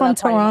basically from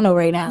Toronto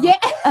right now. Yeah.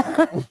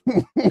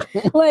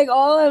 Like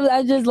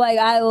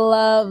I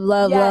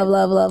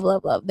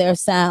love their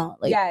sound.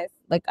 Like,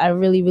 like I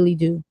really, really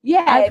do.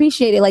 Yeah. I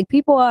appreciate it. Like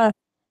people are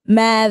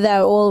mad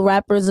that all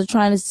rappers are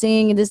trying to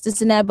sing and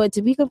this and that. But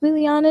to be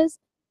completely honest,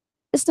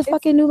 it's the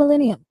fucking new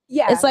millennium.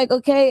 Yeah. It's like,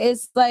 okay,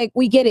 it's like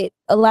we get it.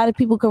 A lot of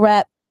people can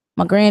rap.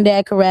 My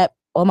granddad can rap.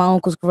 All my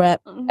uncles can rap.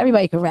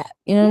 Everybody can rap.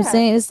 You know what I'm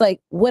saying? It's like,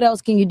 what else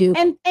can you do?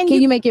 And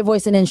can you make your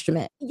voice an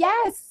instrument?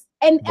 Yes.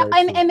 And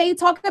they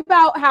talk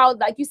about how,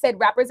 like you said,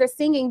 rappers are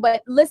singing,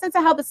 but listen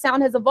to how the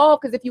sound has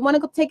evolved. Because if you want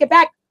to go take it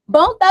back,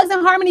 Bone Thugs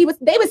and Harmony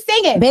they was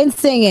singing. Been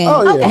singing.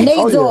 Oh, yeah.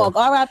 Nate Dogg,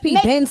 R.I.P.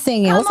 Been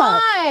singing. Come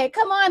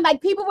on.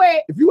 Like people were.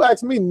 If you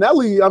ask me,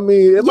 Nelly, I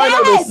mean, it might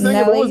not be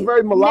singing, but it was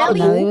very melodic.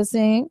 Nelly was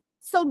singing.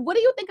 So what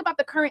do you think about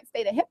the current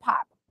state of hip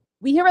hop?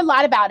 We hear a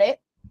lot about it.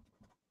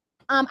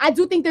 I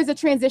do think there's a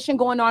transition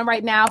going on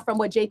right now from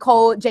what J.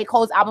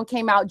 Cole's album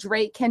came out,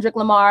 Drake, Kendrick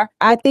Lamar.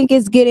 I think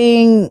it's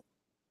getting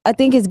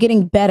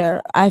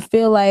better. I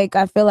feel like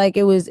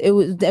it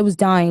was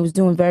dying. It was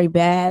doing very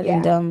bad.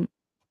 Yeah. And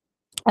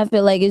I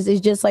feel like it's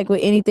just like with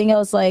anything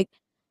else, like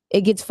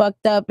it gets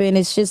fucked up and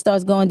it just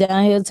starts going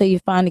downhill until you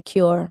find a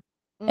cure.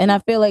 And I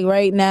feel like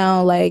right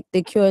now, like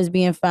the cure is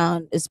being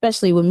found,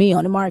 especially with me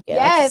on the market.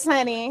 Yes,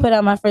 honey. Put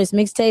out my first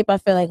mixtape. I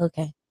feel like,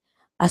 okay,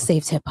 I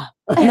saved hip hop.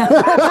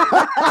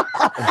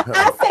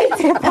 I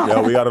saved hip hop.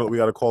 Yeah, we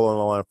gotta call on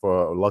the line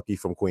for Lucky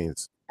from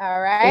Queens.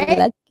 All right.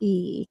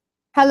 Lucky.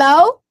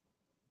 Hello?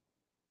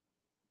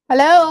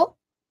 Hello?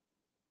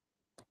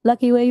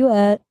 Lucky, where you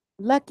at?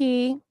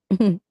 Lucky.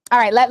 All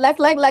right, let's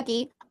like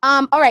Lucky.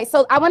 All right,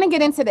 so I want to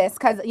get into this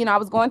because I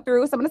was going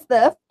through some of the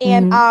stuff,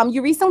 and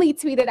you recently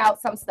tweeted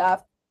out some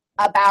stuff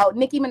about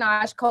Nicki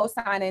Minaj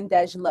co-signing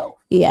Dej Loaf.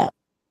 Yeah.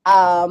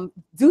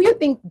 Do you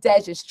think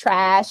Dej is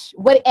trash?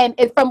 And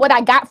from what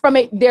I got from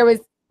it, there was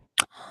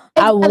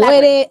I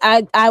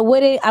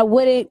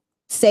wouldn't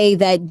say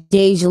that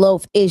Dej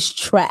Loaf is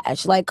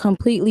trash, like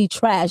completely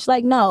trash.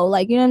 Like, no,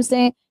 like, you know what I'm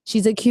saying?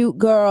 She's a cute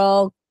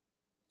girl.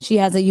 She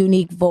has a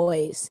unique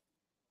voice.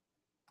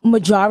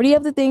 Majority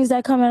of the things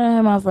that come out of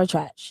her mouth are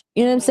trash.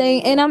 You know what I'm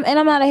saying? And I'm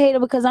not a hater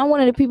because I'm one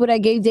of the people that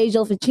gave Dej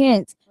Loaf a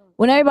chance.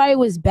 When everybody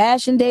was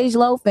bashing Dej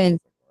Loaf and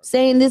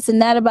saying this and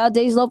that about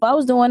Dej Loaf, I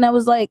was the one that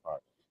was like,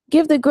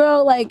 give the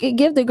girl a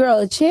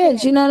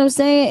chance. You know what I'm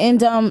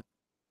saying? And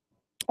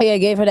I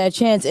gave her that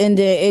chance, and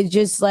it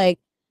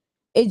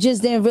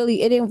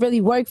didn't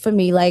really work for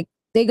me. Like,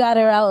 they got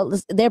her out.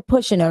 They're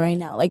pushing her right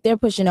now. Like, they're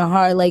pushing her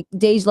hard. Like,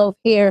 Dej Loaf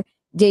here,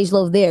 Dej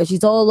Loaf there.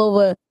 She's all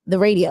over the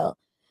radio.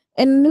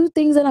 And new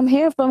things that I'm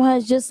hearing from her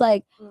is just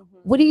like,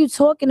 what are you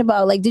talking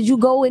about? Like, did you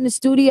go in the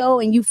studio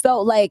and you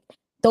felt like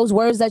those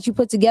words that you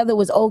put together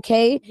was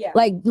okay? Yeah.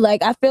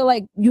 Like I feel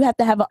like you have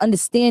to have an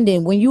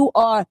understanding. When you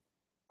are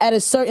at a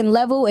certain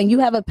level and you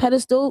have a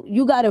pedestal,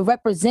 you got to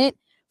represent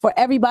for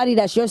everybody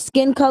that's your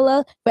skin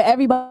color, for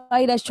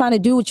everybody that's trying to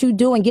do what you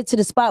do and get to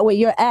the spot where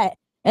you're at.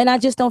 And I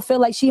just don't feel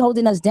like she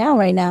holding us down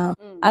right now.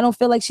 I don't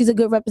feel like she's a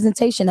good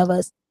representation of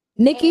us.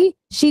 Nicki,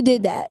 she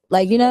did that.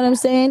 Like, you know what I'm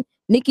saying?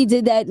 Nicki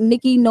did that.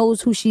 Nicki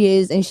knows who she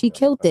is, and she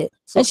killed it.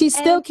 And she's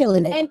still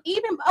killing it. And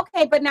even,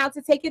 okay, but now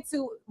to take it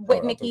to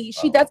with Nicki,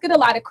 she does get a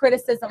lot of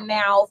criticism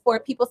now for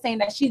people saying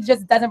that she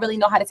just doesn't really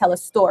know how to tell a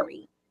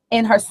story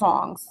in her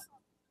songs.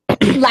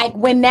 Like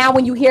when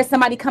you hear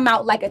somebody come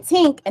out like a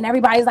TInk and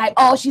everybody's like,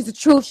 oh, she's the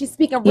truth, she's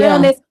speaking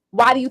realness.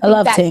 Why do you think I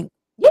love that? TInk.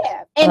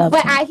 Yeah.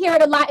 But I hear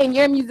it a lot in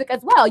your music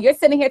as well. You're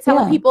sitting here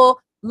telling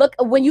people, look,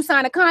 when you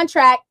sign a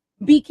contract,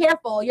 be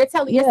careful. You're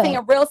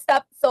saying real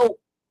stuff. So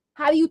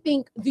how do you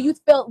think,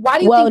 why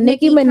do you think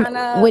Nicki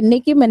with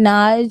Nicki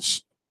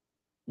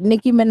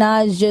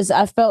Minaj, just,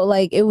 I felt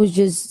like it was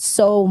just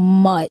so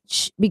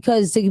much,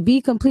 because to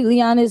be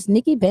completely honest,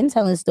 Nicki been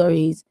telling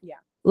stories. Yeah.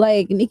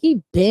 Like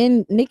Nicki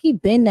been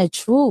the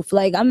truth.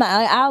 Like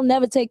I'll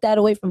never take that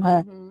away from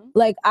her.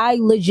 Like I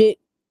legit,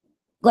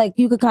 like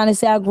you could kind of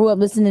say I grew up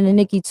listening to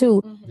Nicki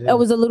too. I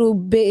was a little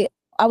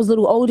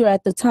older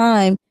at the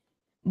time,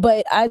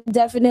 but I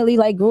definitely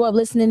like grew up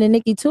listening to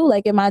Nicki too.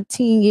 Like in my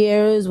teen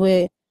years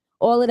with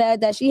all of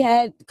that she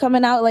had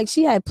coming out, like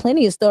she had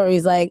plenty of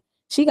stories. Like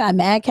she got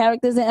mad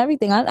characters and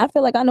everything. I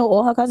feel like I know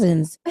all her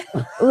cousins.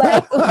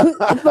 Like for real.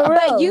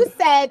 But you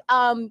said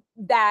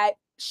that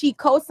she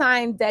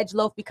co-signed Dej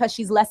Loaf because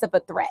she's less of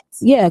a threat.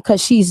 Yeah,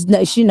 because she's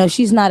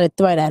not a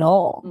threat at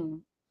all.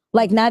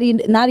 Like not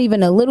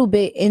even a little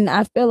bit. And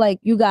I feel like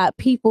you got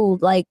people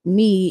like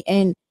me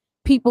and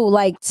people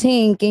like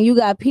TInk, and you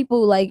got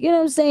people like, you know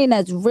what I'm saying,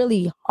 that's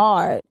really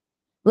hard.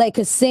 Like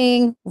could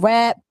sing,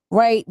 rap,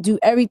 write, do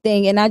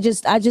everything. And I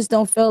just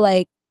don't feel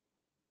like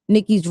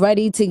Nicki's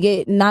ready to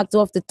get knocked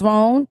off the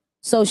throne.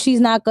 So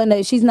she's not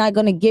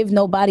gonna give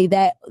nobody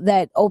that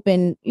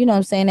open, you know what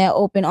I'm saying, that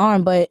open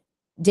arm, but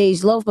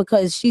Dej Loaf,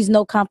 because she's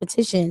no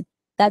competition.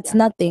 That's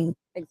nothing.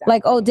 Exactly.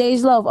 Like, oh,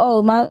 Dej Loaf,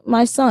 oh,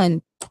 my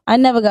son, I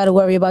never got to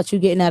worry about you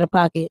getting out of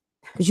pocket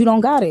because you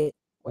don't got it.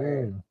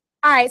 Word.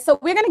 All right, so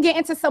we're gonna get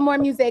into some more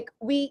music.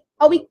 We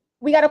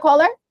got a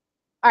caller.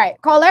 All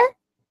right, caller.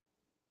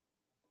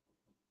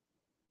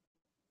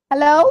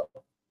 Hello.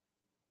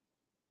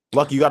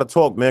 Lucky, you got to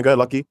talk, man. Go ahead,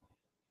 Lucky.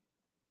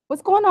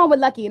 What's going on with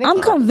Lucky?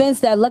 I'm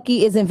convinced that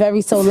Lucky isn't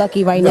very so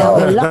lucky right now.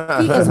 And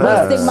Lucky is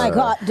wasting my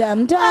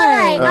goddamn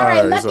time. All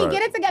right, Lucky,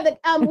 get it together.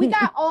 We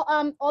got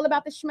all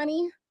about the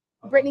shmoney.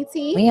 Brittany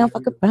T. We don't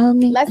fuck around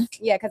me.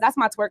 Because that's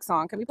my twerk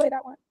song. Can we play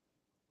that one?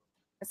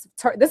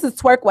 This is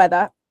twerk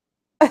weather.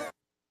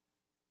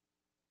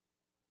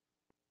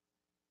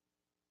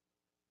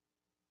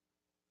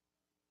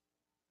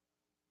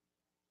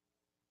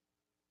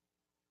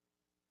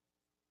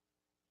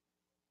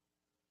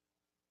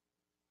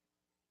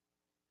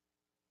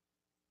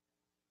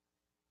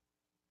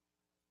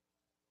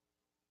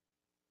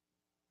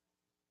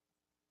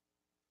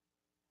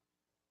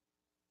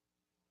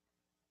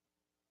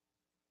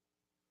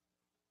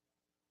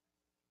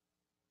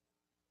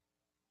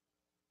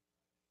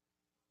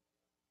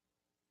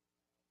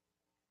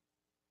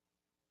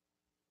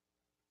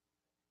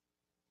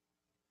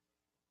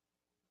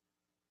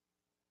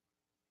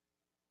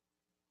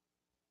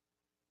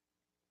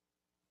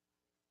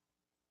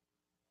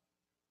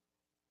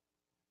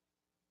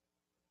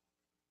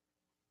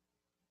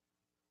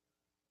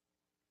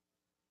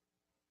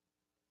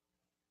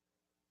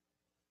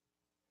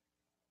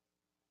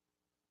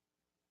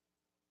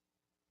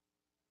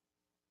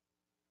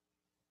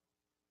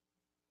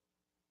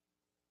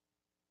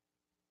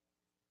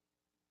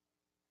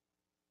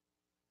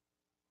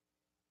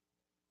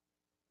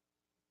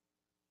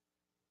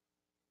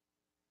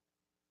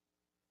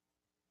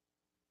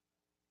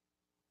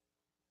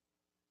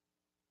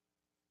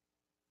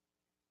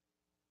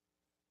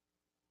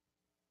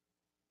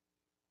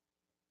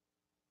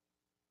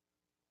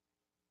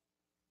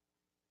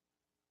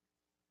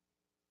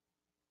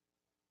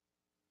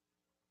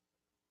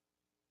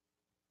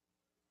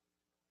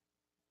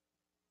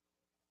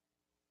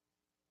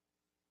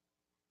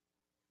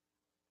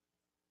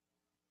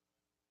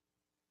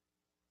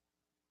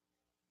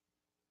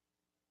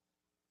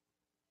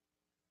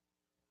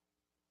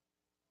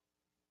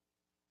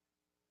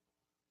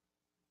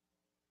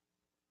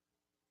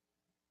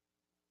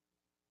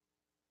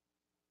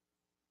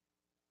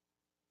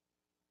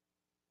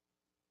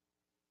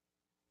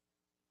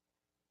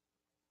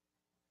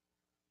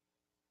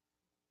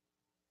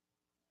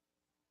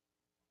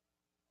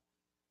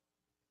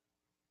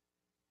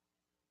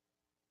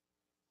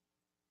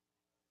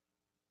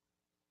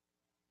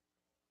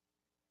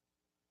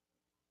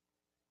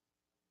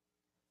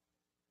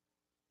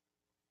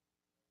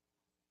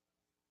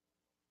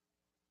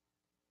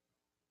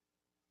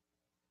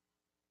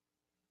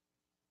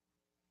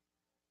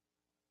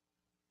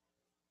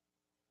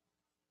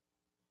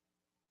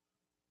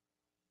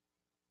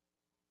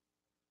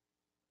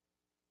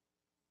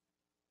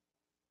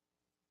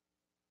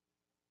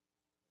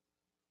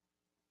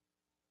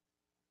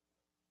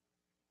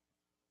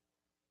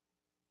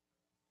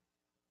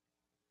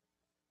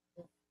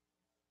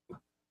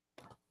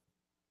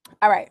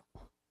 All right.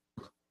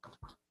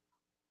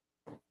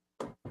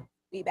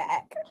 Be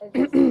back.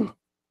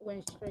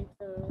 Went straight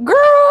to...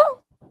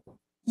 Girl,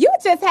 you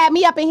just had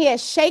me up in here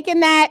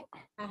shaking that.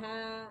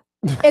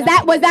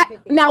 Was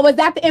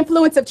that the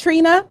influence of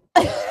Trina?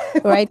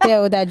 Right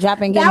there with that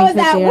dropping. That was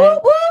that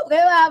whoop whoop.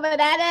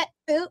 That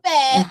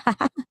stupid.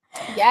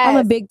 Yes. I'm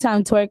a big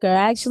time twerker.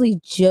 I actually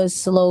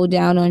just slowed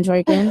down on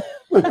twerking.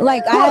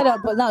 Like I had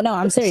but no,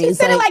 I'm serious. She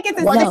said it like it's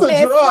a drug.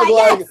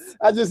 yes.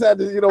 I just had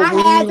to, I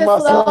had to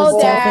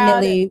slow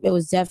down. It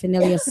was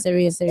definitely a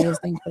serious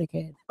thing for the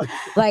kid.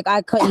 Like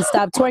I couldn't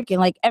stop twerking.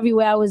 Like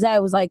everywhere I was at,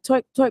 it was like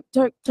twerk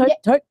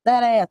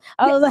that ass.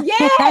 I was like,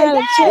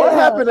 What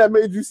happened that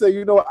made you say,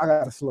 you know what, I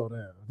gotta slow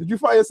down? Did you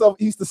find yourself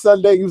Easter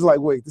Sunday? You was like,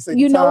 wait, this ain't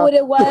you know time. what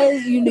it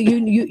was?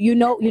 You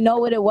know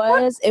what it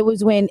was? It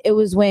was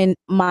when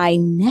my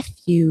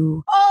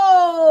nephew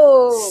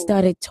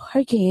started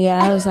twerking.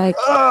 Yeah, I was like,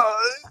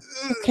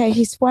 okay,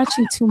 he's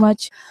watching too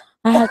much.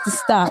 I have to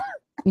stop.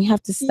 You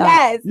have to stop.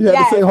 Yes, you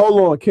have to say, hold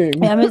on,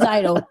 King. Yeah, I'm his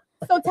idol.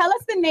 So tell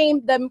us the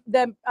name,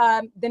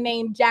 the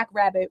name Jack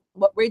Rabbit.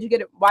 Where'd you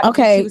get it? Why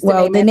okay,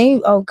 well, the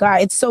name. Oh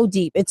God, it's so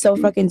deep. It's so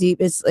fucking deep.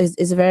 It's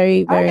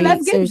very okay,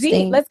 let's get deep.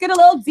 Thing. Let's get a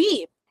little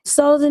deep.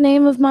 So the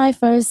name of my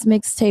first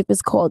mixtape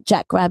is called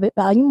Jack Rabbit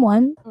Volume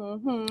 1.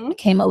 I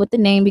came up with the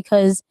name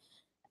because,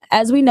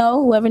 as we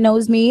know, whoever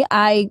knows me,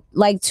 I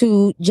like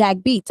to jack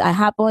beats. I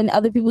hop on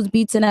other people's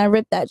beats and I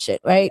rip that shit,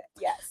 right?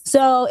 Yes.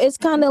 So it's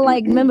kind of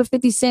like, remember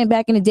 50 Cent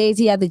back in the days,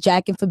 he had the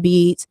jacking for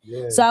beats.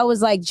 Yeah. So I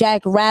was like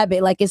Jack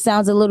Rabbit, like it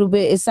sounds a little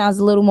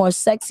more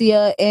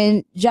sexier.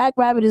 And Jack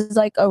Rabbit is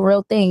like a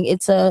real thing.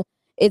 It's a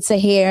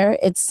hare.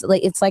 It's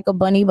like a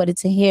bunny, but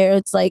it's a hare.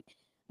 It's like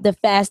the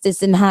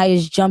fastest and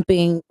highest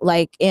jumping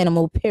like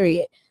animal,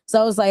 period.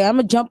 So I was like, I'm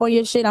gonna jump on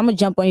your shit. I'm gonna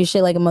jump on your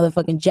shit like a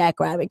motherfucking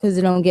jackrabbit because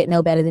it don't get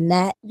no better than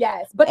that.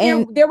 Yes, but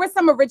there was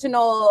some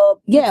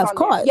original. Yeah, of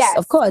course, yes,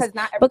 of course.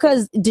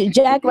 Because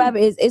Jack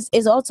Rabbit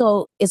is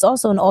also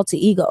an alter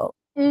ego.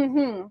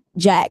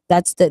 Jack,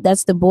 that's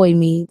the boy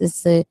me.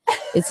 It's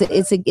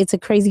a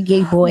crazy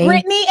gay boy.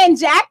 Brittany and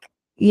Jack.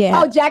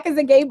 Yeah. Oh, Jack is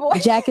a gay boy.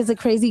 Jack is a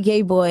crazy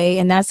gay boy,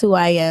 and that's who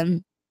I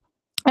am.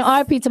 And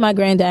RP to my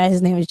granddad.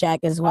 His name is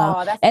Jack as well.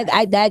 Oh, that's and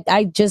nice.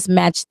 I just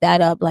matched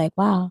that up. Like,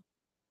 wow.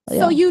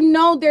 So you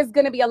know there's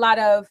going to be a lot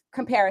of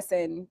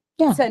comparison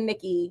to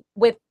Nicki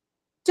with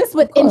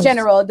in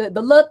general, the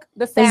look,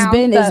 the sound.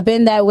 It's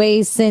been that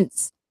way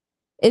since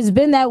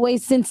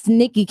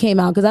Nicki came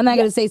out, because I'm not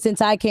going to say since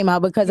I came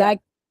out, because I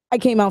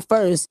came out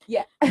first.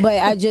 Yeah. But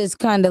I just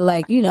kind of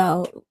like,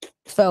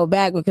 fell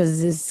back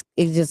because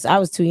I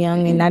was too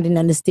young and I didn't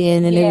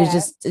understand, and it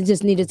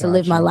just needed to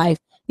live my life.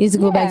 Needs to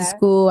go back to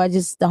school.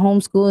 The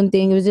homeschooling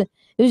thing, it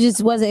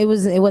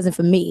wasn't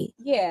for me.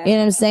 Yeah. You know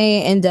what I'm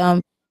saying?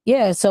 And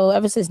so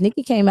ever since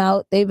Nicki came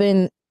out,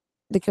 the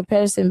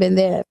comparison been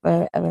there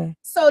forever.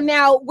 So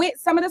now with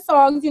some of the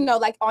songs,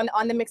 like on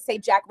the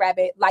mixtape Jack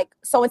Rabbit, like,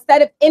 so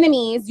instead of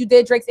Enemies, you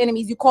did Drake's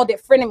Enemies, you called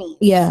it Frenemies.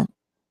 Yeah.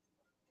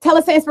 Tell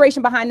us the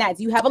inspiration behind that.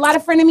 Do you have a lot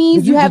of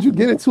frenemies? Did you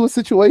get into a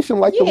situation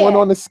like the one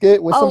on the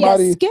skit with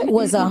somebody? The skit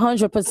was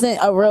 100%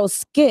 a real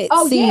skit.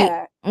 Oh, see,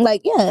 yeah.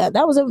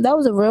 That was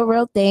a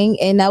real thing,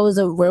 and that was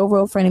a real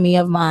frenemy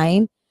of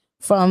mine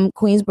from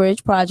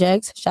Queensbridge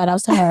Projects. Shout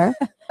outs to her.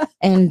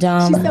 And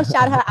she still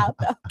shout her out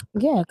though.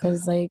 Yeah,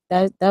 because like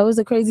that was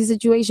a crazy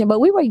situation,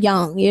 but we were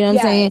young, you know what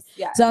I'm saying?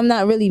 Yes. So I'm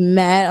not really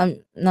mad.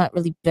 I'm not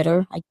really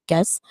bitter, I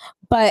guess.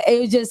 But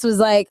it just was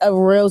like a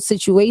real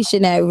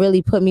situation that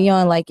really put me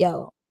on, like,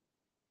 yo,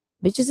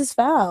 bitches is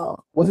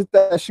foul. Was it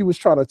that she was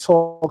trying to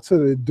talk to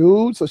the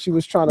dude? So she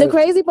was trying to. The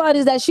crazy part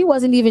is that she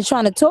wasn't even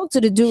trying to talk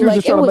to the dude.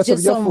 Like it was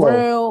just some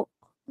real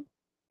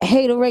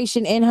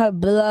hateration in her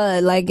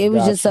blood. Like it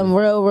was just some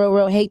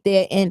real hate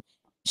there, and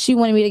she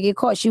wanted me to get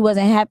caught. She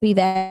wasn't happy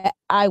that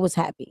I was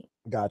happy.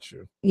 Got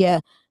you. Yeah,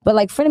 but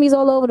like frenemies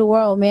all over the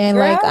world, man.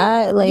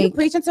 Girl, you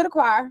preaching to the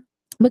choir.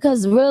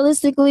 Because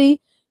realistically,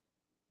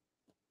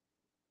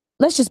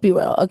 let's just be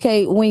real,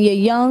 okay? When you're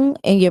young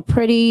and you're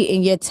pretty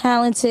and you're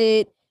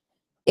talented,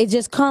 it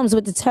just comes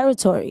with the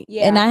territory.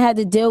 Yeah. And I had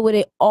to deal with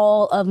it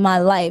all of my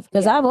life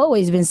because I've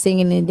always been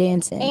singing and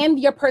dancing. And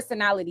your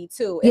personality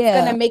too. It's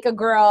gonna make a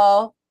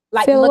girl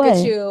like look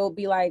at you,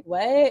 be like,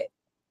 what?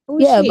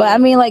 Yeah, but I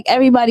mean, like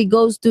everybody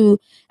goes through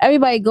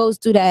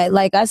that.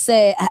 Like I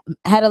said, I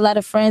had a lot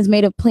of friends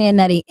made a plan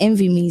that they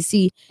envy me.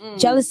 See,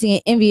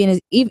 jealousy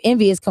and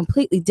envy is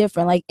completely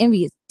different. Like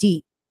envy is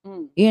deep. You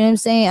know what I'm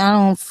saying? I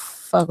don't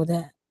fuck with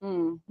that.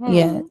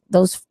 Yeah,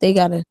 they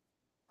gotta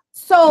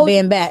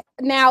band back.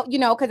 Now,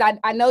 because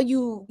I know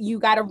you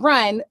gotta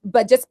run,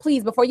 but just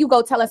please, before you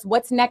go, tell us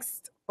what's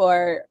next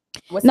for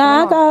what's going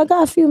on. I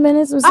got a few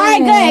minutes. All right,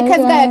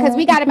 good, because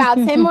we got about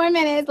 10 more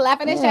minutes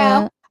left of the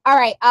show. All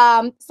right.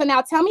 So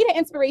now tell me the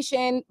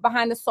inspiration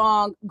behind the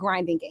song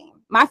Grinding Game.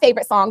 My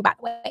favorite song, by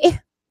the way.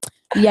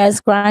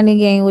 Yes, Grinding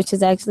Game, which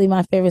is actually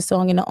my favorite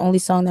song and the only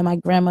song that my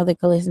grandmother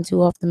could listen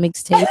to off the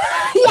mixtape.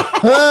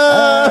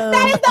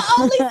 That is the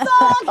only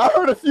song. I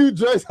heard a few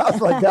joints. I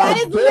was like, that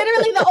is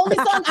literally the only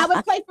song I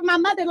would play for my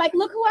mother. Like,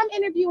 look who I'm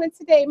interviewing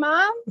today,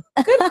 Mom.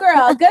 Good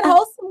girl. Good,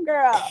 wholesome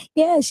girl.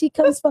 Yeah, she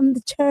comes from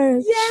the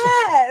church.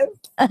 Yes.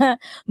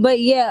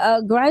 But yeah,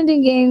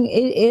 Grinding Game,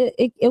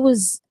 it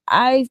was,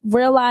 I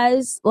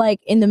realized like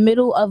in the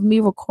middle of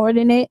me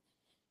recording it,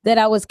 that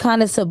I was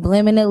kind of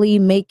subliminally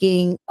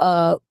making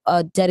a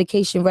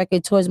dedication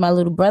record towards my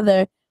little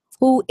brother,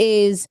 who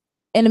is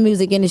in the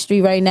music industry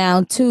right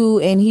now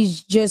too, and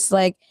he's just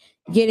like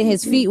getting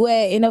his feet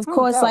wet. And of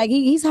course, like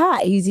he's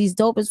hot, he's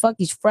dope as fuck,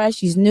 he's fresh,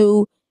 he's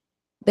new.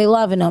 They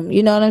loving him,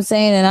 you know what I'm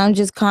saying? And I'm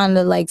just kind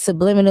of like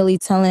subliminally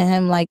telling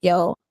him like,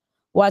 yo,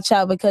 watch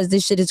out because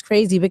this shit is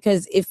crazy.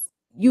 Because if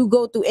you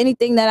go through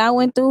anything that I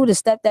went through, the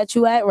step that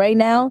you at right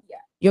now,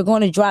 you're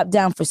going to drop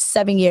down for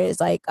 7 years.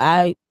 Like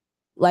I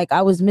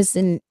was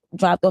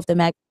dropped off the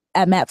map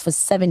for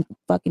 7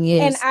 fucking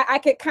years. And I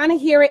could kind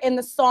of hear it in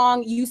the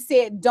song. You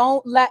said,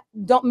 don't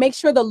make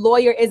sure the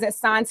lawyer isn't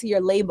signed to your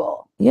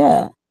label.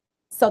 Yeah.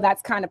 So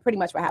that's kind of pretty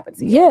much what happened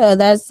to you. Yeah,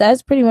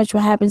 that's pretty much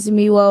what happened to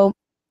me. Well,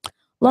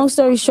 long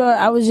story short,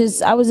 I was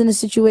in a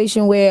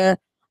situation where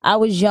I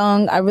was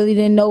young. I really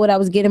didn't know what I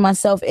was getting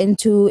myself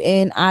into.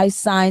 And I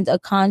signed a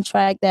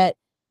contract that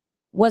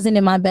wasn't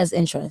in my best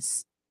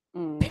interest.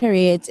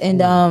 Period.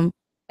 And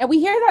we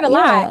hear that a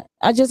lot.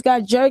 I just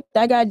got jerked.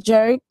 I got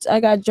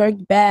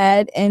jerked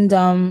bad.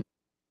 And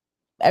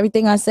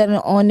everything I said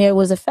on there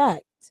was a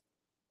fact.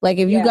 Like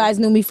if you guys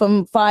knew me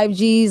from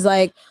 5Gs,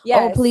 like,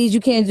 oh, please, you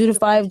can't do the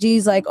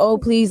 5Gs. Like, oh,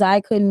 please,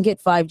 I couldn't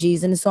get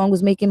 5Gs. And the song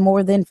was making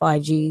more than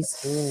 5Gs.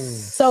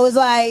 So it's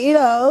like, you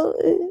know,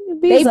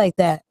 bees like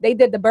that. They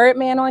did the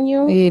Birdman on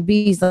you? Yeah,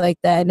 bees like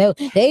that. No,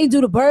 they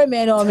do the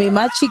Birdman on me.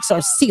 My cheeks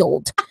are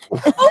sealed.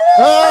 All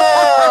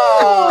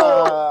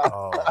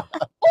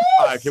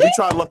right, can we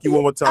try Lucky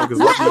one more time? Because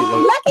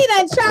Lucky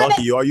done tried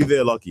Lucky, are you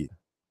there, Lucky?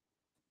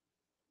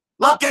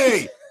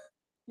 Lucky!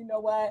 You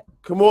know what?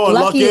 Come on,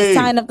 Lucky is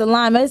tying up the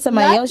line. Maybe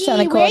somebody else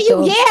trying to call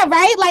through. Yeah,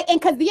 right? Like,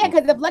 and because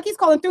if Lucky's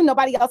calling through,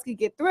 nobody else could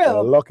get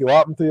through. Lucky, what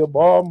happened to your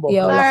bomb?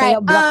 Yo,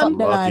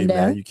 Lucky,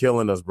 man, you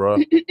killing us, bro.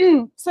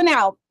 So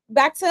now,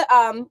 back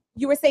to,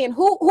 you were saying,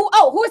 who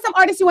are some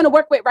artists you want to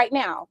work with right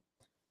now?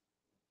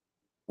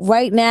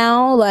 Right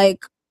now,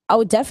 like, I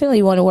would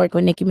definitely want to work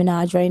with Nicki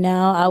Minaj right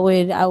now. I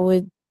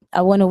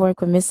want to work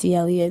with Missy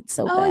Elliott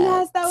so bad.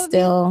 Yes, that would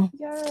still. Be,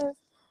 yes.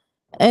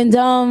 And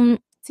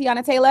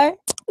Tiana Taylor?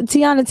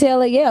 Tiana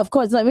Taylor, yeah, of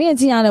course. Like me and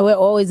Tiana, we're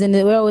always in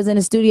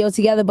the studio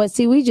together. But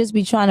see, we just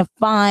be trying to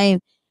find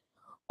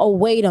a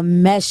way to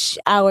mesh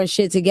our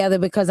shit together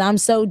because I'm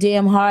so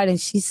damn hard and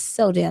she's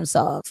so damn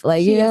soft.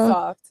 Like she you know, is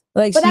soft.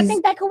 Like, but I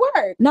think that could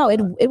work. No,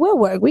 it will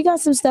work. We got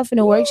some stuff in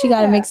the work. She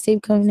got a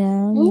mixtape coming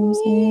out. You know what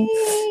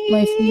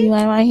I'm saying? You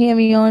might hear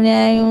me on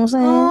that. You know what I'm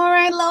saying? All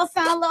right, little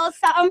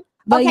something.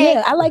 But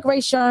yeah, I like Ray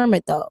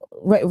Sherman though.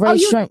 Ray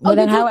Sherman.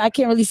 But how I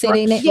can't really say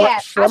their name. Yeah,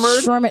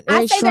 Sherman.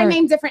 I say their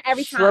name different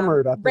every time.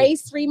 Ray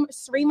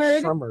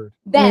Shremerd.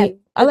 Then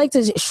I like to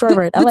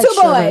Shremerd.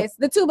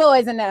 The two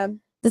boys in them.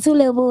 The two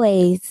little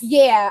boys.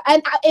 Yeah,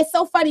 and it's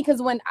so funny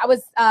because when I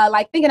was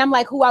like thinking, I'm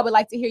like, who I would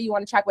like to hear you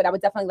on the track with, I would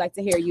definitely like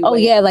to hear you. Oh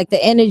yeah, like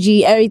the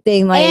energy,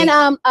 everything. Like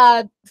and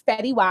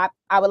Fetty Wap,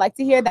 I would like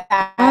to hear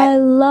that. I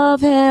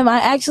love him.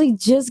 I actually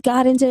just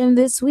got into him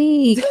this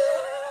week.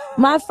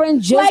 My friend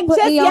just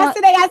put me on.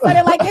 Yesterday, I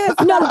started like this.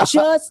 No,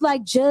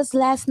 just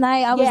last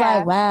night. I was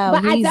like, wow,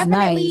 but he's I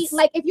definitely nice.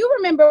 like. If you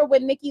remember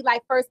when Nicki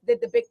like first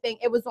did the big thing,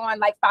 it was on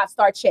like 5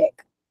 Star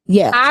Chick.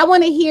 Yeah, I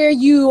want to hear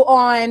you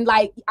on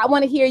like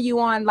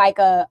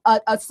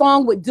a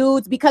song with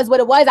dudes because what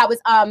it was, I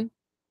was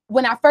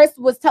when I first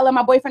was telling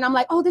my boyfriend, I'm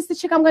like, oh, this is the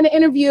chick I'm going to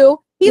interview.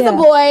 He's a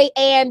boy,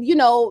 and you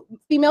know,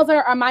 females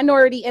are a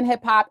minority in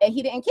hip hop, and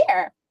he didn't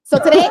care. So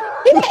today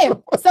he did.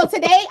 So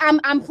today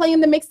I'm playing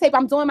the mixtape.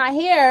 I'm doing my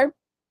hair,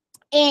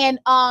 and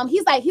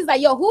he's like,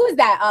 yo, who is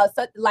that?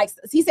 So like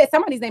he said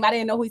somebody's name. I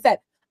didn't know who he said.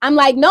 I'm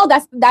like, no,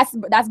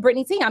 that's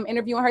Brittany T. I'm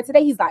interviewing her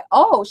today. He's like,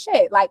 oh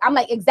shit. Like I'm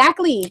like,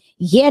 exactly.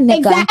 Yeah,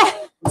 nigga.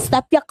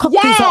 Stop your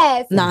cookies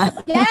up. Nah.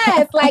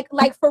 Yes, like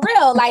for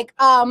real. Like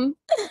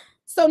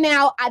so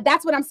now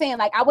that's what I'm saying.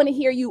 Like I want to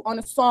hear you on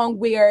a song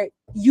where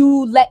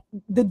you let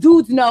the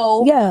dudes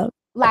know. Yeah.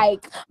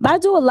 Like, but I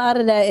do a lot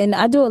of that, and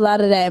I do a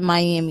lot of that in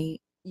Miami.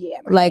 Yeah,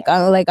 I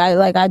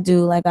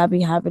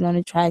be hopping on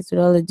the tracks with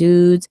all the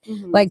dudes.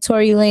 Mm-hmm. Like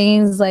Tory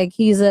Lanez, like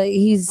he's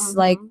mm-hmm.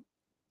 like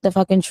the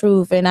fucking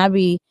truth, and I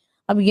be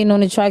getting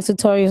on the tracks with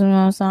Tory. You know what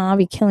I'm saying? I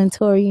be killing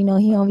Tory. You know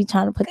he don't be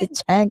trying to put the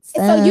tracks.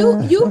 So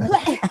you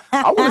play.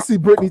 I want to see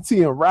Brittany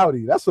T and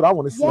Rowdy. That's what I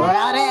want to see.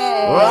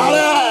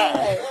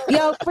 Rowdy.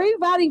 Yo, free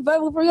body,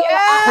 but free.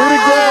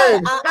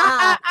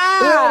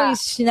 Rowdy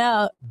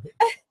snout.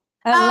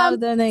 I love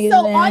them niggas,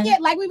 so man. on your,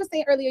 like we were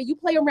saying earlier, you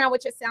play around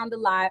with your sound a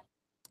lot.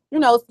 You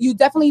know, you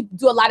definitely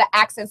do a lot of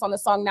accents on the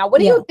song. Now,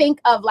 what do you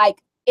think of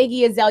like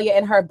Iggy Azalea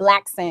and her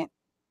black scent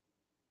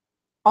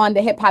on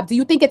the hip hop? Do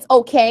you think it's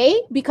okay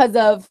because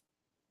of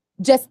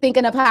just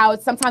thinking of how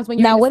sometimes when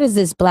you're now, what is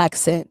this black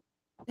scent?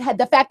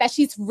 the fact that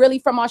she's really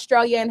from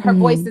Australia and her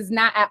voice does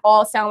not at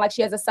all sound like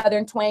she has a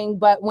Southern twang,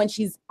 but when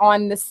she's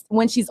on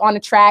the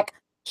track,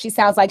 she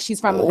sounds like she's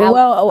from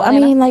Atlanta. I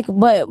mean, like,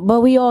 but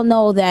we all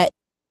know that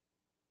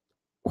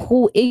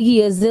who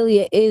Iggy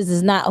Azalea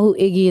is not who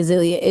Iggy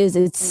Azalea is.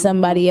 It's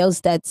somebody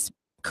else that's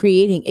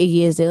creating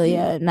Iggy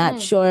Azalea.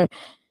 Not sure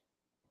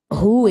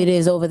who it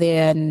is over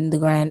there and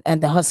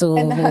the hustle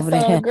over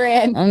there.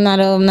 I'm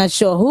not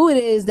sure who it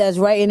is that's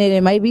writing it.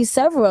 It might be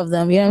several of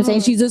them. You know what I'm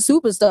saying? She's a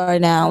superstar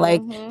now.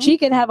 Like she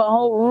can have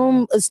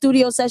a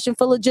studio session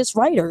full of just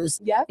writers.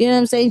 Yeah. You know what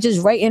I'm saying?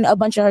 Just writing a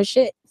bunch of her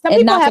shit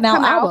and knocking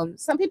out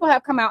albums. Some people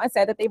have come out and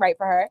said that they write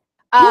for her.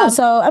 Yeah,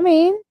 so I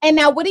mean, and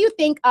now what do you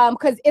think?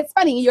 Because it's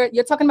funny,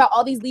 you're talking about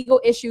all these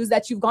legal issues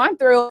that you've gone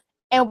through.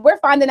 And we're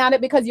finding out it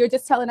because you're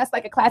just telling us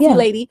like a classy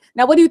lady.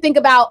 Now, what do you think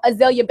about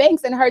Azalea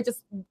Banks and her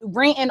just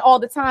ranting all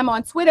the time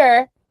on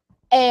Twitter?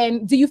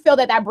 And do you feel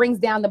that brings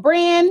down the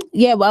brand?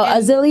 Yeah, well,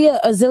 Azalea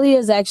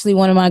is actually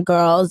one of my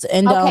girls,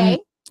 and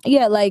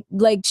yeah, like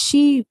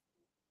she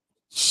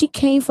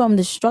came from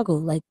the struggle,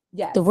 like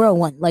the real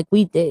one, like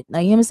we did.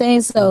 Like, you know what I'm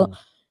saying? So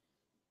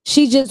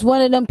she's just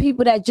one of them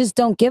people that just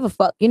don't give a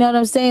fuck. You know what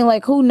I'm saying?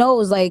 Like, who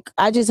knows? Like,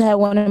 I just had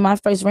one of my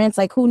first rants.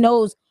 Like, who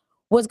knows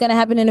what's gonna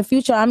happen in the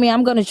future? I mean,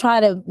 I'm gonna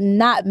try to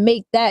not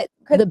make that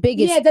the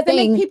biggest thing. Does it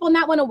make people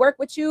not want to work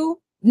with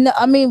you? No,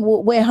 I mean,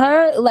 with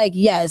her, like,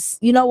 yes.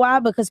 You know why?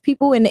 Because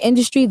people in the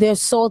industry, they're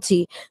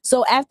salty.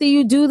 So after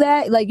you do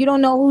that, like, you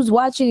don't know who's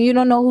watching, you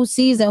don't know who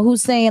sees and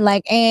who's saying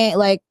like,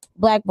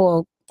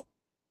 blackball.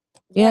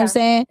 You know what I'm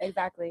saying?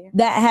 Exactly.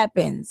 That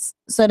happens.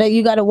 So that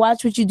you got to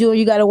watch what you do,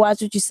 you got to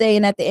watch what you say.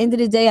 And at the end of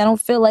the day, I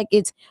don't feel like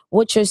it's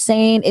what you're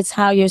saying, it's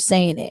how you're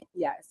saying it.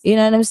 Yes. You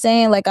know what I'm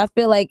saying? Like, I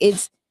feel like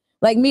it's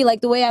like me, like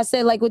the way I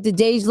said, like with the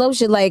Dej Loaf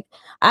shit, like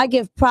I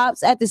give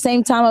props at the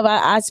same time of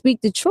I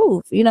speak the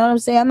truth. You know what I'm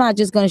saying? I'm not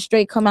just going to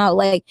straight come out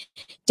like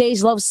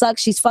Dej Loaf sucks.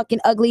 She's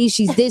fucking ugly.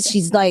 She's this.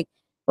 She's like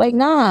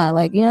nah.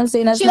 Like, you know what I'm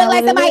saying? That's she look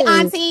like somebody's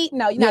auntie.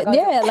 No, you're not.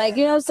 Yeah, like,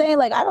 you know what I'm saying?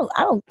 Like, I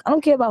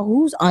don't care about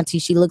whose auntie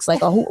she looks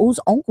like or whose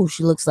uncle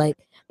she looks like.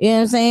 You know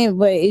what I'm saying?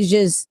 But it's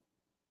just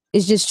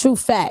true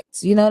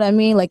facts. You know what I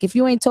mean? Like, if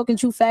you ain't talking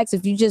true facts,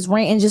 if you just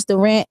ranting just to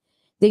rant,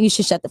 then you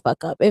should shut the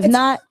fuck up. If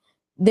not,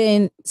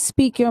 then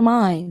speak your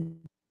mind.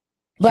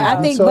 But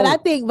I think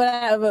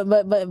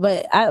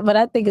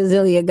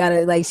Azalea got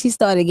it. Like, she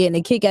started getting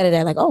a kick out of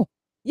that. Like, oh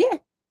yeah,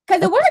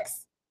 because it works.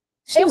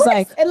 She was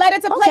like, it led her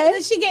to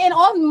places. She getting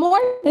all more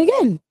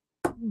again.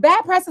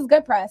 Bad press is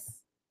good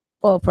press.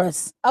 All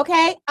press.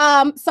 Okay.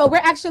 So we're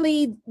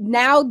actually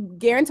now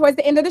gearing towards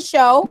the end of the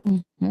show.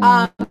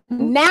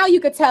 Now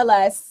you could tell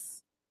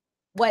us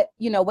what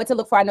to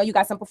look for. I know you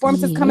got some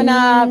performances coming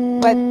up,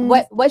 but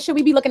what should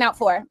we be looking out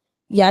for?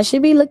 Yeah, I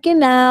should be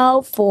looking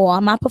out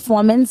for my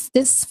performance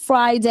this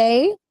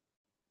Friday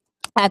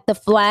at the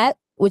Flat,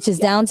 which is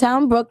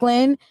downtown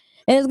Brooklyn.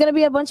 And there's going to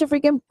be a bunch of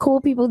freaking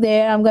cool people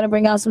there. I'm going to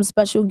bring out some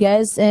special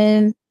guests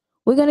and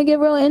we're going to get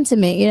real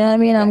intimate. You know what I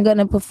mean? I'm going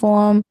to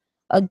perform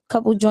a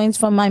couple joints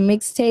from my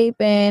mixtape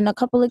and a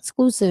couple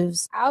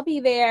exclusives. I'll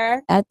be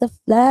there at the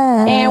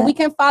Flat. And we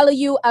can follow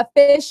you,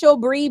 official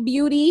Bri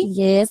Beauty.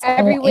 Yes,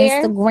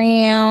 everywhere.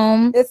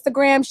 On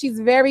Instagram. She's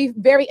very,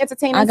 very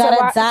entertaining. I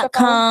got a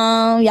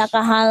 .com. Y'all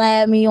can holler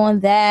at me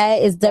on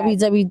that. It's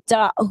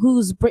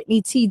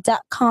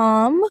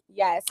www.whosbrittanyt.com.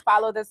 Yes,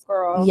 follow this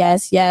girl.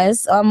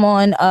 Yes. I'm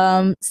on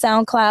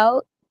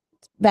SoundCloud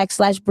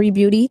 /Bri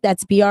Beauty.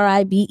 That's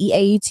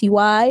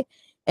BRIBEAUTY.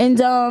 And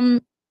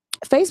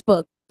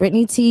Facebook.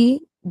 Brittany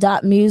T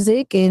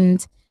 .music,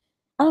 and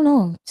I don't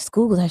know, just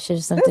Google that shit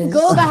or something. Just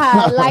Google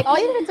her. Like, all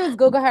you have to do is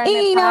Google her.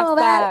 You know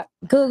that.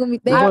 Google me.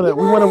 We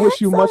want to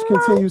wish you much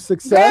continued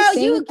success.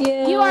 Girl,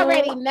 you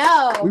already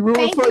know. We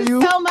rooting for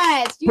you so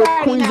much. You put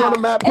already Queens know. on the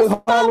map.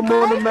 Put Harlem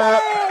on the map.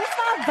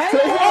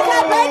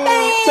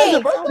 It's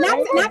her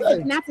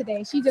birthday. Not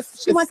today. She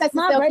wants us to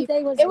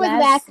selfie. It was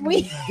last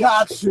week.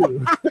 Got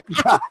you.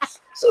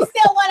 She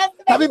still wants us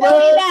to Happy make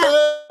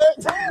birthday.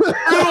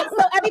 All right,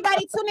 so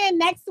everybody tune in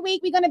next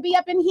week. We're gonna be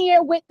up in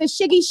here with the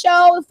Shiggy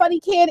Show, the Funny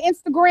Kid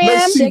Instagram.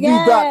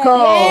 MaceTV.com.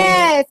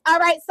 Yes. All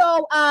right,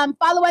 so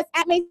follow us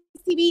at Mase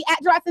TV,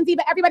 at Drops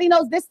Diva. Everybody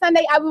knows this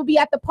Sunday I will be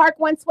at the Park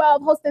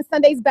 112 hosting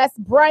Sunday's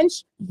Best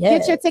Brunch.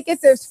 Get your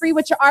tickets. It's free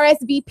with your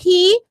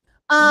RSVP.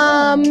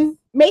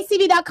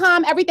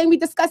 MaceTV.com. Everything we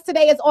discussed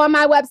today is on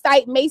my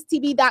website,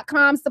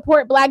 MaceTV.com.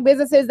 Support Black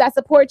businesses that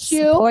support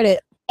you. Support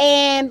it.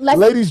 And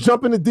ladies,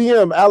 jump in the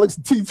DM. Alex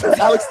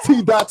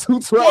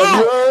T.212.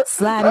 Yes.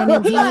 Slide in the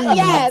DM.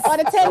 Yes, on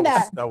the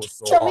Tinder. That was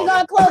so we're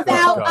gonna close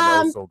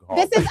out.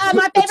 This is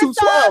my favorite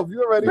song.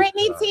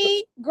 Brittany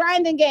T.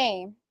 Grinding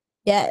Game.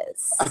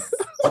 Yes.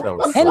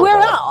 And we're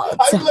out.